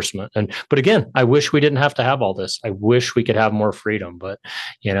enforcement. But again, I wish we didn't have to have all this. I wish we could have more freedom, but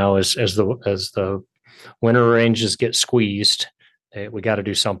as the winter ranges get squeezed, we got to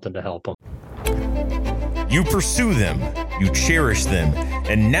do something to help them. You pursue them, you cherish them,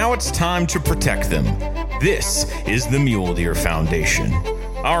 and now it's time to protect them. This is the Mule Deer Foundation.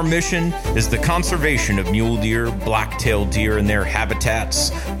 Our mission is the conservation of mule deer, black-tailed deer, and their habitats,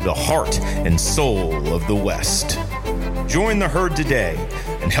 the heart and soul of the West. Join the herd today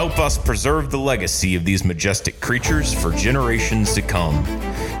and help us preserve the legacy of these majestic creatures for generations to come.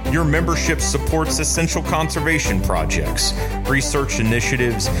 Your membership supports essential conservation projects, research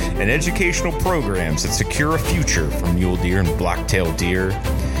initiatives, and educational programs that secure a future for mule deer and black-tailed deer.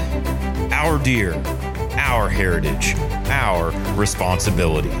 Our deer, our heritage, our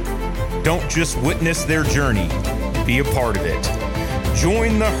responsibility. Don't just witness their journey, be a part of it.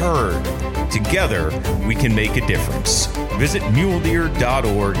 Join the herd. Together, we can make a difference. Visit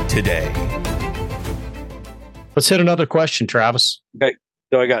muledeer.org today. Let's hit another question, Travis. Okay.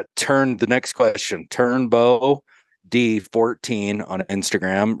 So I got the next question. Turnbow D14 on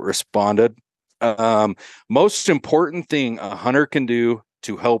Instagram responded. Most important thing a hunter can do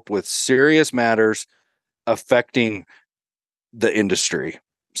to help with serious matters affecting the industry.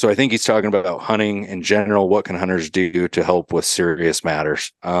 So I think he's talking about hunting in general. What can hunters do to help with serious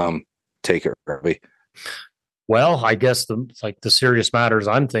matters? Take it, Robbie. Well, I guess the serious matters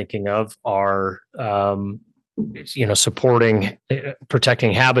I'm thinking of are, supporting,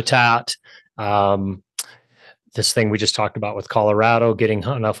 protecting habitat, this thing we just talked about with Colorado, getting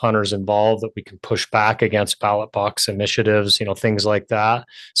enough hunters involved that we can push back against ballot box initiatives, things like that.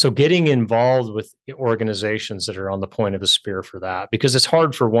 So getting involved with organizations that are on the point of the spear for that, because it's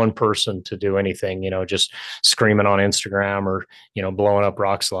hard for one person to do anything, just screaming on Instagram or, blowing up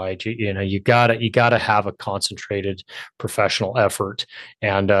rock slides. You gotta have a concentrated professional effort.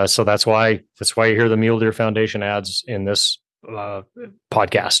 And so that's why you hear the Mule Deer Foundation ads in this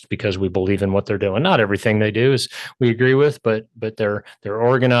podcast, because we believe in what they're doing. Not everything they do is we agree with, but they're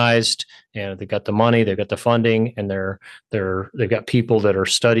organized and they've got the money, they've got the funding, and they've got people that are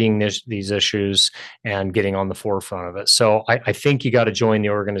studying these issues and getting on the forefront of it. So I think you got to join the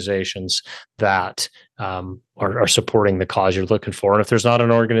organizations that are supporting the cause you're looking for. And if there's not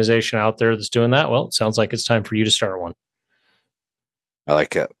an organization out there that's doing that, well, it sounds like it's time for you to start one. I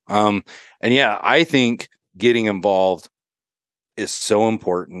like it. And yeah, I think getting involved is so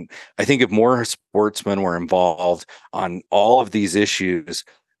important. I think if more sportsmen were involved on all of these issues,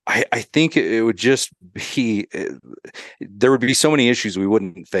 I think it would just be, there would be so many issues we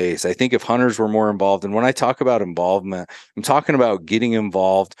wouldn't face. I think if hunters were more involved, and when I talk about involvement, I'm talking about getting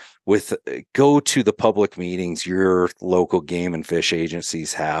involved with, go to the public meetings your local game and fish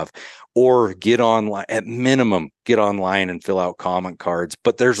agencies have, or get online, at minimum, get online and fill out comment cards.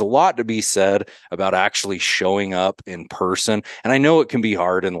 But there's a lot to be said about actually showing up in person. And I know it can be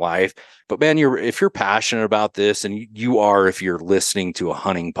hard in life, but man, if you're passionate about this, and you are, if you're listening to a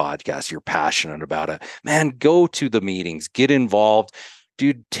hunting podcast, you're passionate about it, man, go to the meetings, get involved,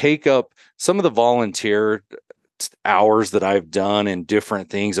 dude, take up some of the volunteer hours that I've done in different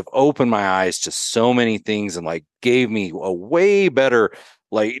things have opened my eyes to so many things and gave me a way better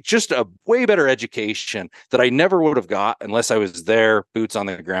like just a way better education that I never would have got unless I was there, boots on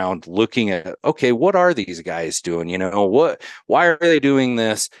the ground, looking at, okay, what are these guys doing? Why are they doing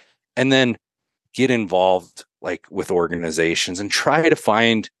this? And then get involved like with organizations and try to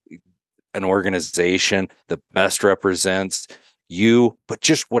find an organization that best represents you, but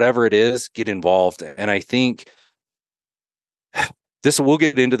just whatever it is, get involved. And I think we'll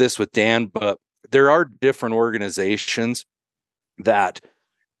get into this with Dan, but there are different organizations that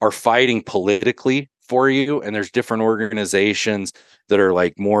are fighting politically for you, and there's different organizations that are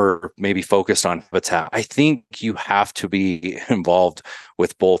like more maybe focused on habitat. I think you have to be involved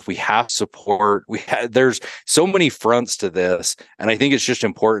with both. We have support. There's so many fronts to this, and I think it's just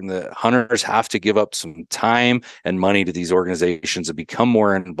important that hunters have to give up some time and money to these organizations and become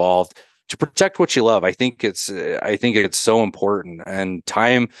more involved to protect what you love. I think it's so important, and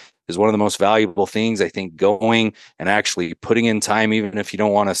time is one of the most valuable things. I think going and actually putting in time, even if you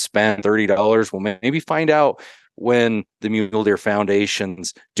don't want to spend $30, well, maybe find out when the Mule Deer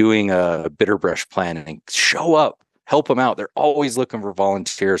Foundation's doing a bitter brush planning. Show up, help them out. They're always looking for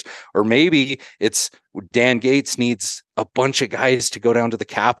volunteers. Or maybe it's Dan Gates needs a bunch of guys to go down to the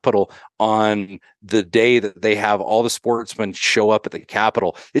Capitol on the day that they have all the sportsmen show up at the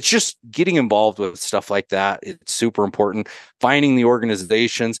Capitol. It's just getting involved with stuff like that. It's super important. Finding the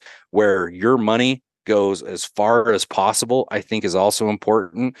organizations where your money goes as far as possible, I think, is also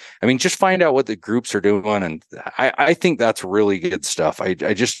important. I mean, just find out what the groups are doing. And I think that's really good stuff.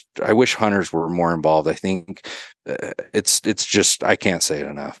 I wish hunters were more involved. I think it's just, I can't say it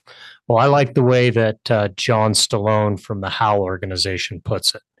enough. Well, I like the way that John Stallone from the Howl organization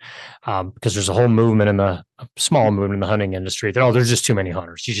puts it, because there's a whole movement a small movement in the hunting industry that, there's just too many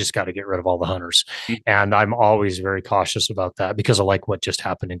hunters. You just got to get rid of all the hunters. Mm-hmm. And I'm always very cautious about that because I like what just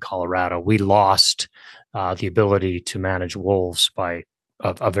happened in Colorado. We lost the ability to manage wolves by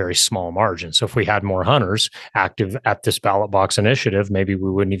a very small margin. So if we had more hunters active at this ballot box initiative, maybe we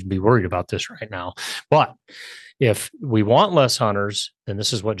wouldn't even be worried about this right now. But if we want less hunters, then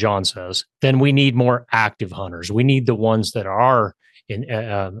this is what John says, then we need more active hunters. We need the ones that are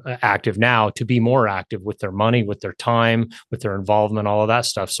active now to be more active with their money, with their time, with their involvement, all of that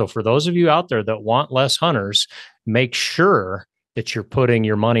stuff. So for those of you out there that want less hunters, make sure that you're putting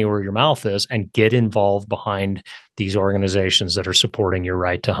your money where your mouth is and get involved behind these organizations that are supporting your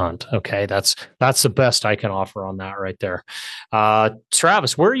right to hunt. Okay. That's the best I can offer on that right there.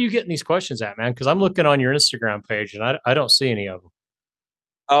 Travis, where are you getting these questions at, man? Because I'm looking on your Instagram page and I don't see any of them.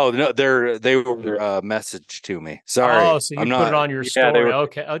 Oh no, they were messaged to me. Sorry. Oh, so you put it on your story.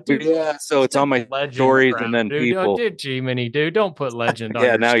 Okay. Oh, dude, yeah, so it's on my stories crowd, and then dude. people. Jiminy, dude, don't put legend on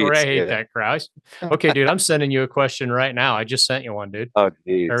your story. I hate that crowd. Okay, dude, I'm sending you a question right now. I just sent you one, dude. Oh,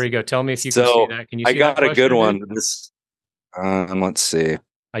 geez. There we go. Tell me if you can see that. Can you see I got that a good one. Dude? This, let's see.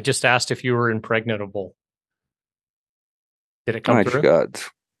 I just asked if you were impregnable. Did it come through?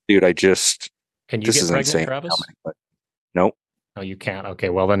 Dude, I just. Can you this get is pregnant, insane. Travis? Nope. Oh, you can't. Okay,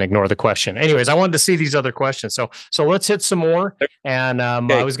 well then ignore the question. Anyways, I wanted to see these other questions. So let's hit some more. And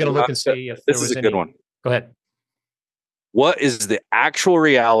I was going to look and see if there was any. This is a good one. Go ahead. What is the actual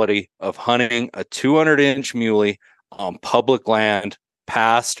reality of hunting a 200-inch muley on public land,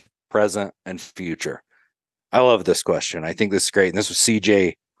 past, present, and future? I love this question. I think this is great. And this was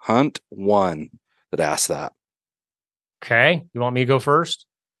CJ Hunt 1 that asked that. Okay, you want me to go first?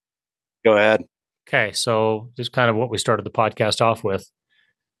 Go ahead. Okay, so just kind of what we started the podcast off with.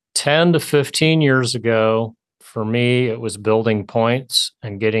 10 to 15 years ago, for me, it was building points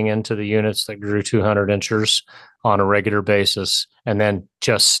and getting into the units that grew 200 inches on a regular basis, and then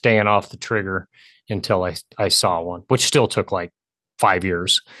just staying off the trigger until I saw one, which still took like 5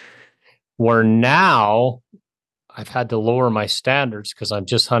 years. Where now I've had to lower my standards because I'm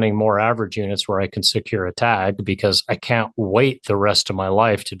just hunting more average units where I can secure a tag, because I can't wait the rest of my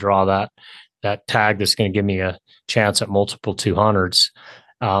life to draw that tag that's going to give me a chance at multiple 200s.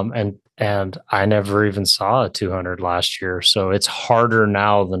 And I never even saw a 200 last year. So it's harder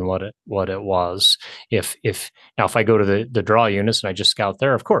now than what it was. If I go to the draw units and I just scout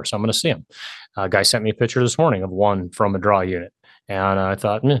there, of course, I'm going to see them. A guy sent me a picture this morning of one from a draw unit. And I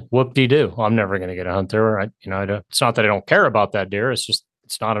thought, whoop-de-doo. I'm never going to get a hunt there. It's not that I don't care about that deer. It's just,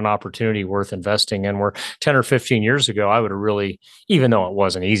 it's not an opportunity worth investing in. Where 10 or 15 years ago, I would have really, even though it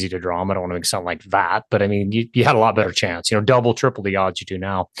wasn't easy to draw them, I don't want to make it sound like that, but I mean, you had a lot better chance, double, triple the odds you do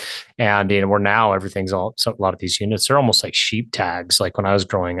now. And, where now everything's a lot of these units, they're almost like sheep tags. Like when I was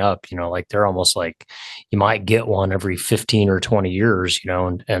growing up, like they're almost like you might get one every 15 or 20 years,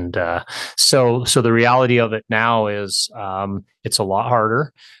 so the reality of it now is, it's a lot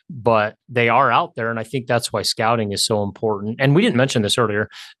harder, but they are out there. And I think that's why scouting is so important. And we didn't mention this earlier.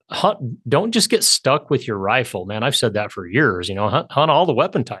 Don't just get stuck with your rifle, man. I've said that for years, hunt all the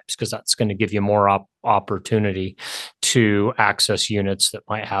weapon types, because that's going to give you more opportunity to access units that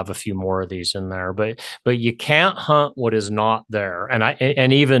might have a few more of these in there. But you can't hunt what is not there.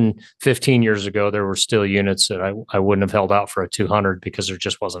 And even 15 years ago, there were still units that I wouldn't have held out for a 200 because there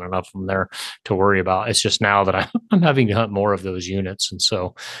just wasn't enough of them there to worry about. It's just now that I'm having to hunt more of those units. And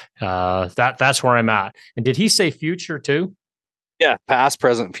so that's where I'm at. And did he say future too? Yeah, past,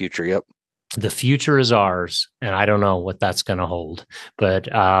 present, future. Yep. The future is ours, and I don't know what that's going to hold. But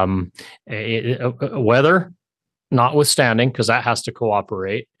weather notwithstanding, because that has to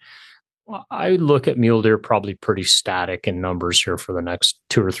cooperate, I look at mule deer probably pretty static in numbers here for the next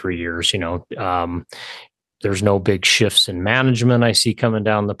 2 or 3 years. There's no big shifts in management I see coming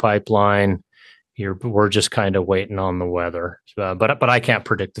down the pipeline. We're just kind of waiting on the weather. But I can't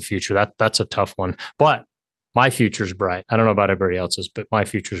predict the future. That's a tough one. But my future's bright. I don't know about everybody else's, but my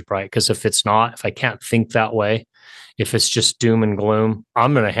future's bright, because if I can't think that way, if it's just doom and gloom,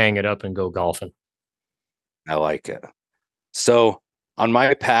 I'm going to hang it up and go golfing. I like it. So on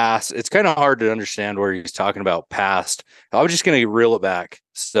my past, it's kind of hard to understand where he's talking about past. I was just going to reel it back.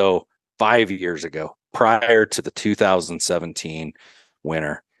 So 5 years ago, prior to the 2017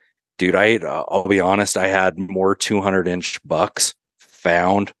 winter, dude, I'll be honest, I had more 200-inch bucks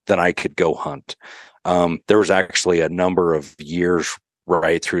found than I could go hunt. There was actually a number of years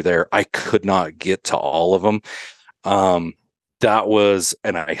right through there I could not get to all of them. And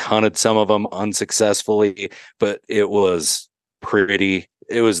I hunted some of them unsuccessfully, but it was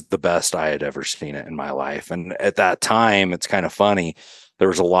the best I had ever seen it in my life. And at that time, it's kind of funny, there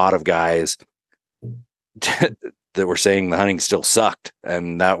was a lot of guys that were saying the hunting still sucked.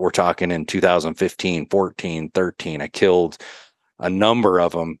 And that we're talking in 2015, 14, 13, I killed a number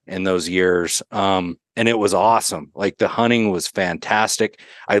of them in those years. And it was awesome. Like, the hunting was fantastic.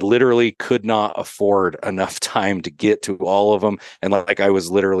 I literally could not afford enough time to get to all of them. And like, I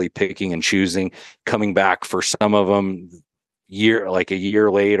was literally picking and choosing, coming back for some of them a year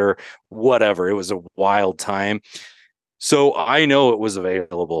later, whatever. It was a wild time. So I know it was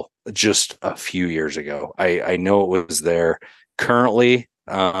available just a few years ago. I know it was there. Currently,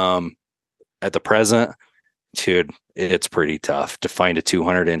 at the present, dude, it's pretty tough to find a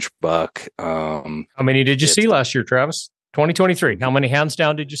 200-inch buck. How many did you see last year, Travis? 2023. How many hands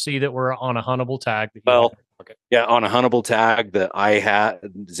down did you see that were on a huntable tag? Yeah, on a huntable tag that I had,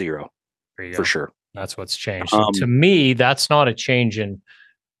 0 for sure. That's what's changed. To me, that's not a change in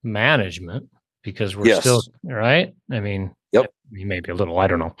management, because we're still right. I mean, yep, maybe a little, I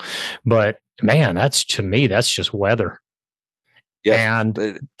don't know, but man, to me, that's just weather. Yeah,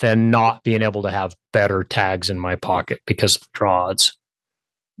 and then not being able to have better tags in my pocket because of draw odds.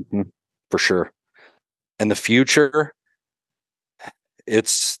 For sure. And the future,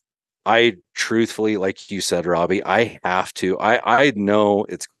 I truthfully, like you said, Robbie, I know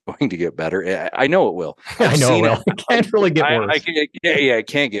it's going to get better. I know it will. I know it will. It can't really get worse. It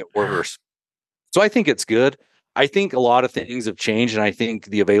can't get worse. So I think it's good. I think a lot of things have changed, and I think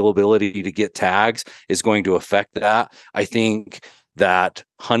the availability to get tags is going to affect that. I think that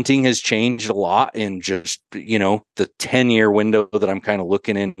hunting has changed a lot in just, the 10-year window that I'm kind of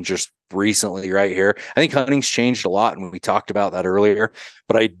looking in just recently right here. I think hunting's changed a lot, and we talked about that earlier,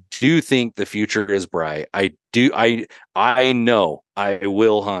 but I do think the future is bright. I know I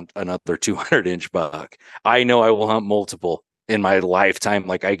will hunt another 200-inch buck. I know I will hunt multiple in my lifetime.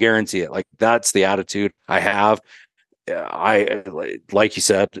 Like, I guarantee it. Like, that's the attitude I have. Like you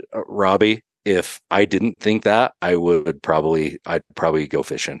said, Robbie, if I didn't think that, I'd probably go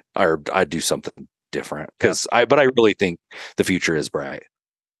fishing, or I'd do something different, but I really think the future is bright.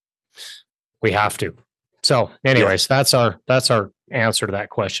 We have to. So anyways, that's our answer to that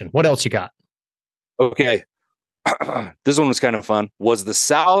question. What else you got? Okay. This one was kind of fun. Was the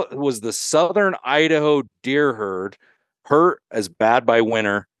southern Idaho deer herd hurt as bad by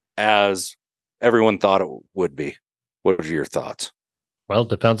winter as everyone thought it would be? What are your thoughts? Well, it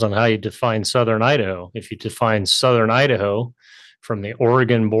depends on how you define southern Idaho. If you define southern Idaho from the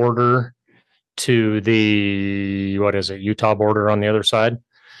Oregon border to the, Utah border on the other side,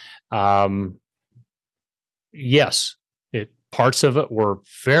 yes, parts of it were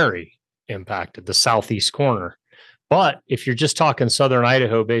very impacted, the southeast corner. But if you're just talking southern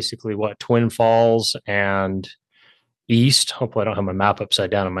Idaho, basically Twin Falls and east, hopefully I don't have my map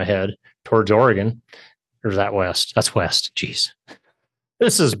upside down in my head, towards Oregon, or is that west? That's west. Jeez.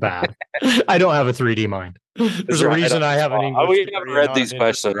 This is bad. I don't have a 3D mind. There's a reason I have an English. We haven't read these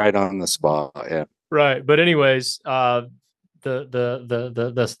questions right on the spot. Yeah. Right. But anyways,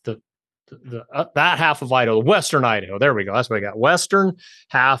 that half of Idaho, western Idaho. There we go. That's what I got. Western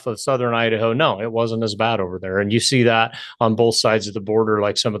half of southern Idaho. No, it wasn't as bad over there. And you see that on both sides of the border,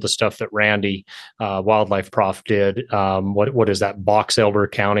 like some of the stuff that Randy Wildlife Prof did. What is that? Box Elder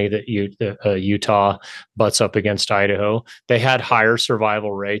County that Utah butts up against Idaho. They had higher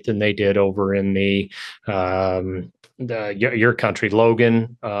survival rate than they did over in your country,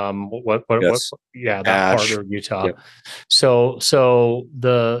 Logan. Yes. Yeah, that Ash. part of Utah. Yep. So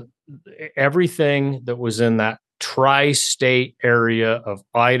everything that was in that tri-state area of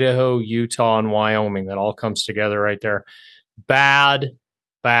Idaho, Utah, and Wyoming, that all comes together right there. Bad.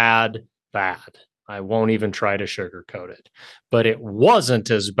 I won't even try to sugarcoat it, but it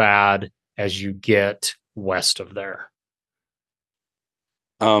wasn't as bad as you get west of there.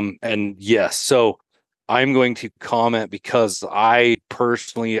 And yes, so I'm going to comment because I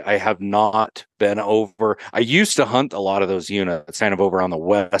have not been over. I used to hunt a lot of those units kind of over on the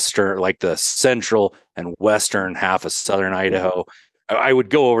western, like the central and western half of southern Idaho. I would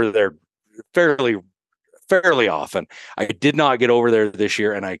go over there fairly often. I did not get over there this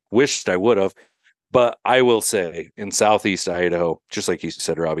year, and I wished I would have. But I will say in southeast Idaho, just like you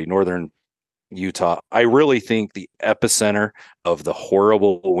said, Robbie, northern Utah, I really think the epicenter of the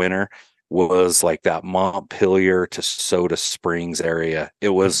horrible winter was like that Montpelier to Soda Springs area. It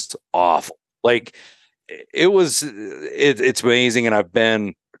was awful. Like it's amazing. And I've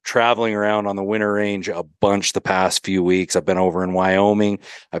been traveling around on the winter range a bunch the past few weeks. I've been over in Wyoming.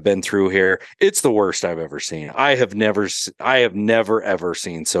 I've been through here. It's the worst I've ever seen. I have never ever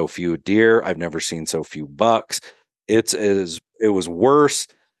seen so few deer. I've never seen so few bucks. It was worse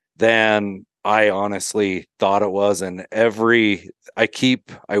than I honestly thought it was. And I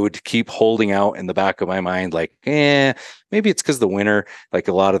would keep holding out in the back of my mind, like, maybe it's because the winter, like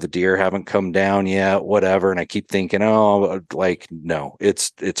a lot of the deer haven't come down yet, whatever. And I keep thinking, no,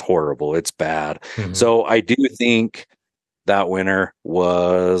 it's horrible. It's bad. Mm-hmm. So I do think that winter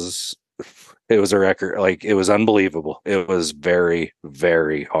was a record. Like, it was unbelievable. It was very,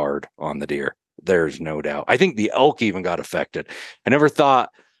 very hard on the deer. There's no doubt. I think the elk even got affected. I never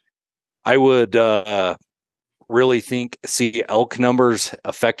thought I would really see elk numbers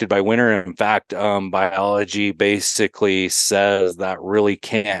affected by winter. In fact, biology basically says that really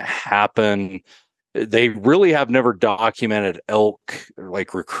can't happen. They really have never documented elk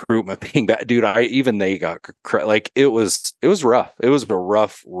like recruitment being bad. Dude, they got like it was rough. It was a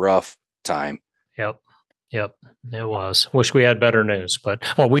rough time. Yep, it was. Wish we had better news, but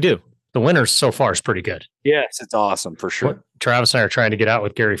we do. The winter so far is pretty good. Yes, it's awesome for sure. Travis and I are trying to get out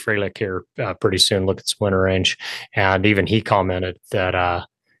with Gary Freilich here pretty soon, look at some winter range. And even he commented that,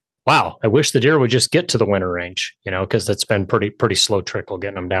 wow, I wish the deer would just get to the winter range, because that's been pretty slow trickle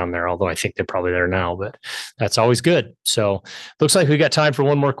getting them down there. Although I think they're probably there now, but that's always good. So looks like we got time for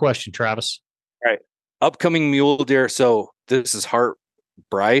one more question, Travis. All right. Upcoming mule deer. So this is Hart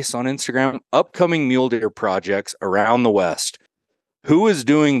Bryce on Instagram. Upcoming mule deer projects around the West. Who is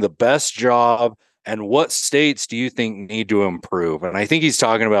doing the best job, and what states do you think need to improve? And I think he's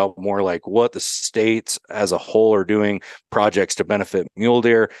talking about more like what the states as a whole are doing projects to benefit mule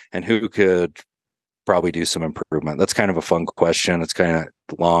deer, and who could probably do some improvement. That's kind of a fun question. It's kind of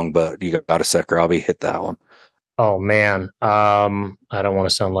long, but you got a sec, Robbie, hit that one. Oh man. I don't want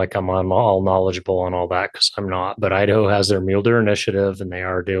to sound like I'm all knowledgeable on all that, because I'm not, but Idaho has their mule deer initiative, and they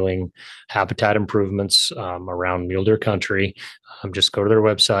are doing habitat improvements around mule deer country. Just go to their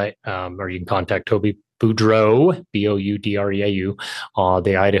website, or you can contact Toby Boudreau, Boudreau,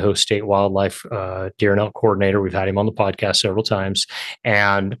 the Idaho State Wildlife Deer and Elk Coordinator. We've had him on the podcast several times,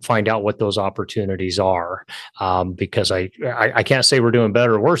 and find out what those opportunities are. Because I can't say we're doing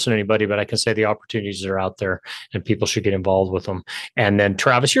better or worse than anybody, but I can say the opportunities are out there, and people should get involved with them. And then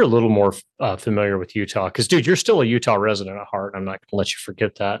Travis, you're a little more familiar with Utah, because dude, you're still a Utah resident at heart. I'm not going to let you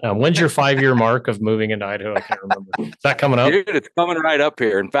forget that. When's your 5-year mark of moving into Idaho? I can't remember. Is that coming up? Dude, it's coming right up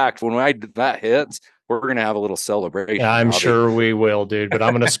here. In fact, when that hits, we're going to have a little celebration. Yeah, I'm sure we will, dude, but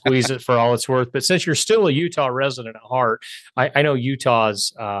I'm going to squeeze it for all it's worth. But since you're still a Utah resident at heart, I know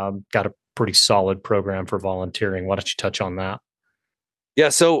Utah's got a pretty solid program for volunteering. Why don't you touch on that? Yeah.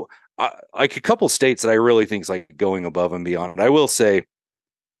 So like a couple states that I really think is like going above and beyond. I will say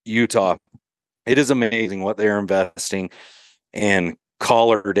Utah, it is amazing what they're investing in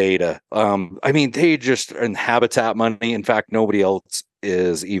collar data. They just in habitat money. In fact, nobody else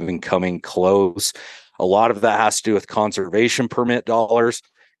is even coming close. A lot of that has to do with conservation permit dollars.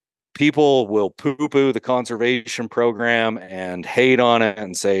 People will poo-poo the conservation program and hate on it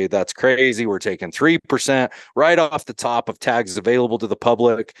and say, that's crazy. We're taking 3% right off the top of tags available to the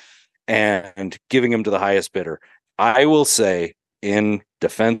public and giving them to the highest bidder. I will say, in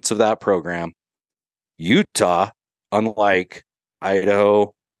defense of that program, Utah, unlike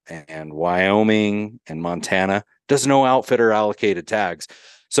Idaho and Wyoming and Montana, does no outfitter allocated tags.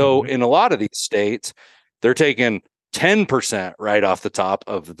 So in a lot of these states, they're taking 10% right off the top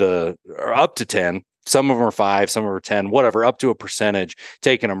of or up to 10. Some of them are 5, some of them are 10, whatever, up to a percentage,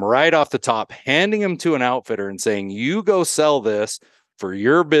 taking them right off the top, handing them to an outfitter and saying, you go sell this for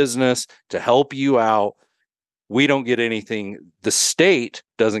your business to help you out. We don't get anything. The state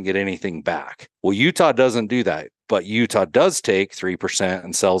doesn't get anything back. Well, Utah doesn't do that, but Utah does take 3%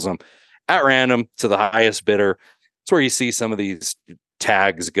 and sells them at random to the highest bidder. It's where you see some of these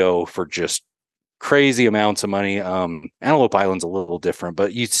tags go for just crazy amounts of money. Antelope Island's a little different,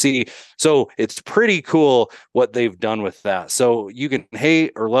 but you see, so it's pretty cool what they've done with that. So you can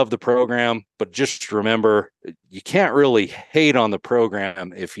hate or love the program, but just remember, you can't really hate on the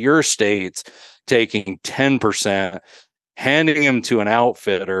program if your state's taking 10%, handing them to an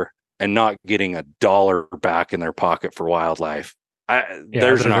outfitter and not getting $1 back in their pocket for wildlife.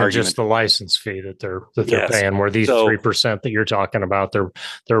 There's an argument. Just the license fee that they're paying, where these 3% that you're talking about, they're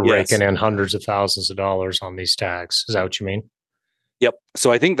raking in hundreds of thousands of dollars on these tags. Is that what you mean? Yep. So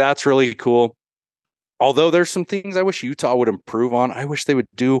I think that's really cool. Although there's some things I wish Utah would improve on. I wish they would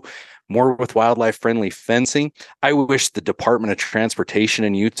do more with wildlife friendly fencing. I wish the Department of Transportation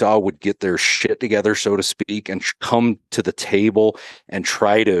in Utah would get their shit together, so to speak, and come to the table and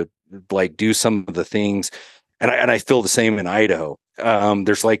try to do some of the things. And I feel the same in Idaho.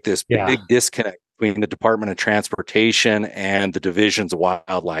 There's this big disconnect between the Department of Transportation and the divisions of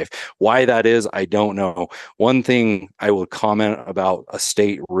wildlife. Why that is, I don't know. One thing I will comment about a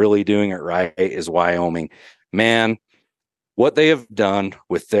state really doing it right is Wyoming. Man, what they have done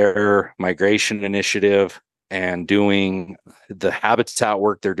with their migration initiative and doing the habitat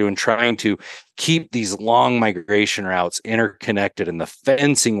work they're doing, trying to keep these long migration routes interconnected, and the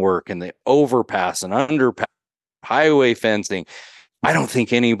fencing work and the overpass and underpass, highway fencing, I don't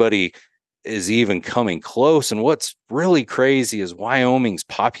think anybody is even coming close. And what's really crazy is Wyoming's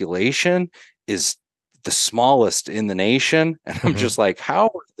population is the smallest in the nation. And I'm just like, how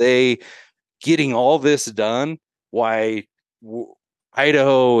are they getting all this done? Why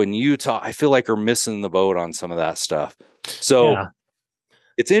Idaho and Utah, I feel like, are missing the boat on some of that stuff. So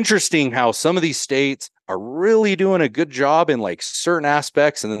it's interesting how some of these states are really doing a good job in certain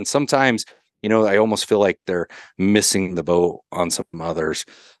aspects. And then sometimes, I almost feel like they're missing the boat on some others.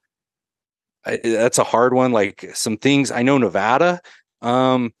 That's a hard one. Some things I know, Nevada,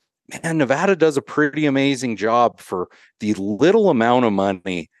 Nevada does a pretty amazing job for the little amount of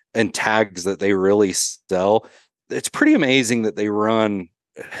money and tags that they really sell. It's pretty amazing that they run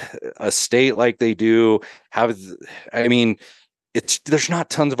a state like they do. There's not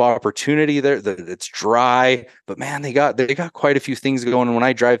tons of opportunity there. It's dry, but man, they got quite a few things going. And when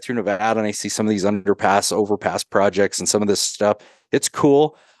I drive through Nevada and I see some of these overpass projects and some of this stuff, it's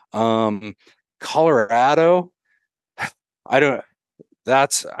cool. Colorado, I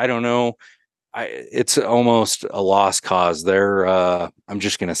don't know. It's almost a lost cause. I'm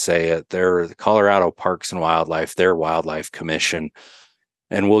just going to say it. They're the Colorado Parks and Wildlife, their wildlife commission.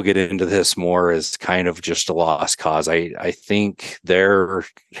 And we'll get into this more, as kind of just a lost cause. I think they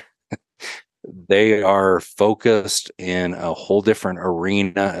are focused in a whole different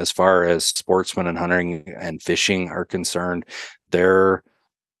arena as far as sportsmen and hunting and fishing are concerned. They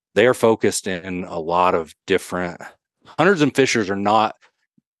are focused in a lot of different. Hunters and fishers are not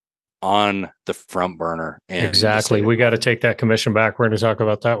on the front burner. Exactly. We got to take that commission back. We're going to talk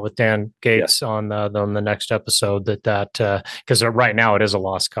about that with Dan Gates on the next episode, because right now it is a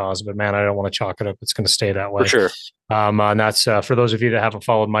lost cause, but man, I don't want to chalk it up. It's going to stay that way. For sure. And that's for those of you that haven't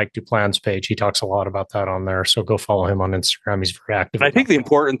followed Mike Duplan's page. He talks a lot about that on there. So go follow him on Instagram. He's very active. And I think the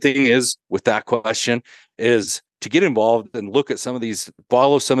important thing is with that question is to get involved and look at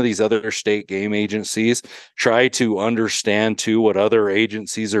follow some of these other state game agencies, try to understand too what other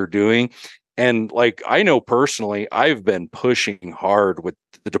agencies are doing. And I know personally, I've been pushing hard with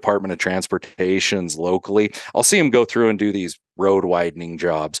the Department of Transportations locally. I'll see them go through and do these road widening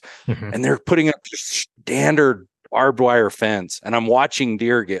jobs, and they're putting up just standard barbed wire fence. And I'm watching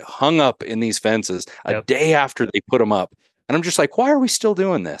deer get hung up in these fences a day after they put them up. And I'm just like, why are we still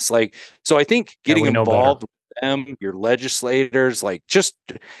doing this? So I think getting involved with them, your legislators,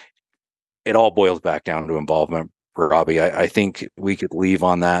 it all boils back down to involvement, Robbie. I think we could leave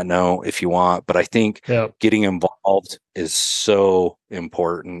on that note if you want, but I think getting involved is so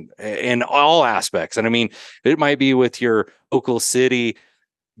important in all aspects. And it might be with your local city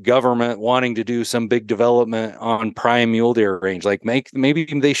government wanting to do some big development on prime mule deer range. Like maybe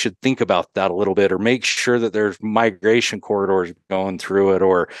they should think about that a little bit, or make sure that there's migration corridors going through it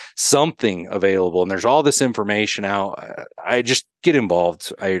or something available. And there's all this information out. I just get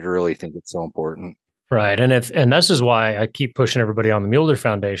involved. I really think it's so important. Right. And this is why I keep pushing everybody on the Mule Deer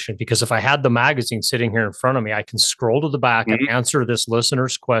Foundation, because if I had the magazine sitting here in front of me, I can scroll to the back and answer this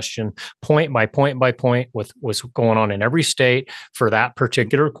listener's question point by point by point with what's going on in every state for that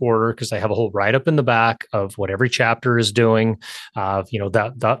particular quarter, because I have a whole write-up in the back of what every chapter is doing,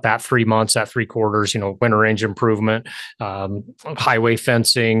 that 3 months, that 3 quarters, winter range improvement, highway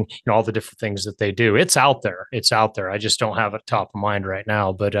fencing, all the different things that they do. It's out there. I just don't have it top of mind right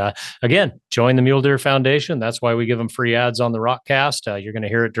now. But again, join the Mule Deer Foundation. That's why we give them free ads on the Rockcast. You're going to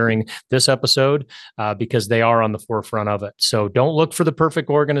hear it during this episode because they are on the forefront of it. So don't look for the perfect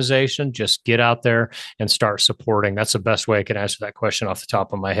organization. Just get out there and start supporting. That's the best way I can answer that question off the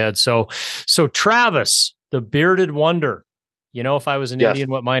top of my head. So Travis, the bearded wonder, if I was an Indian,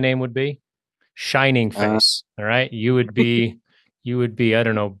 what my name would be? Shining Face. All right. You would be, I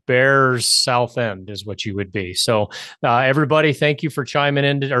don't know, Bears South End is what you would be. So everybody, thank you for chiming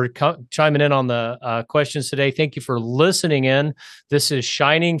in on the questions today. Thank you for listening in. This is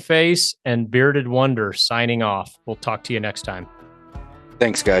Shining Face and Bearded Wonder signing off. We'll talk to you next time.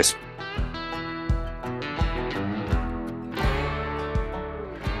 Thanks, guys.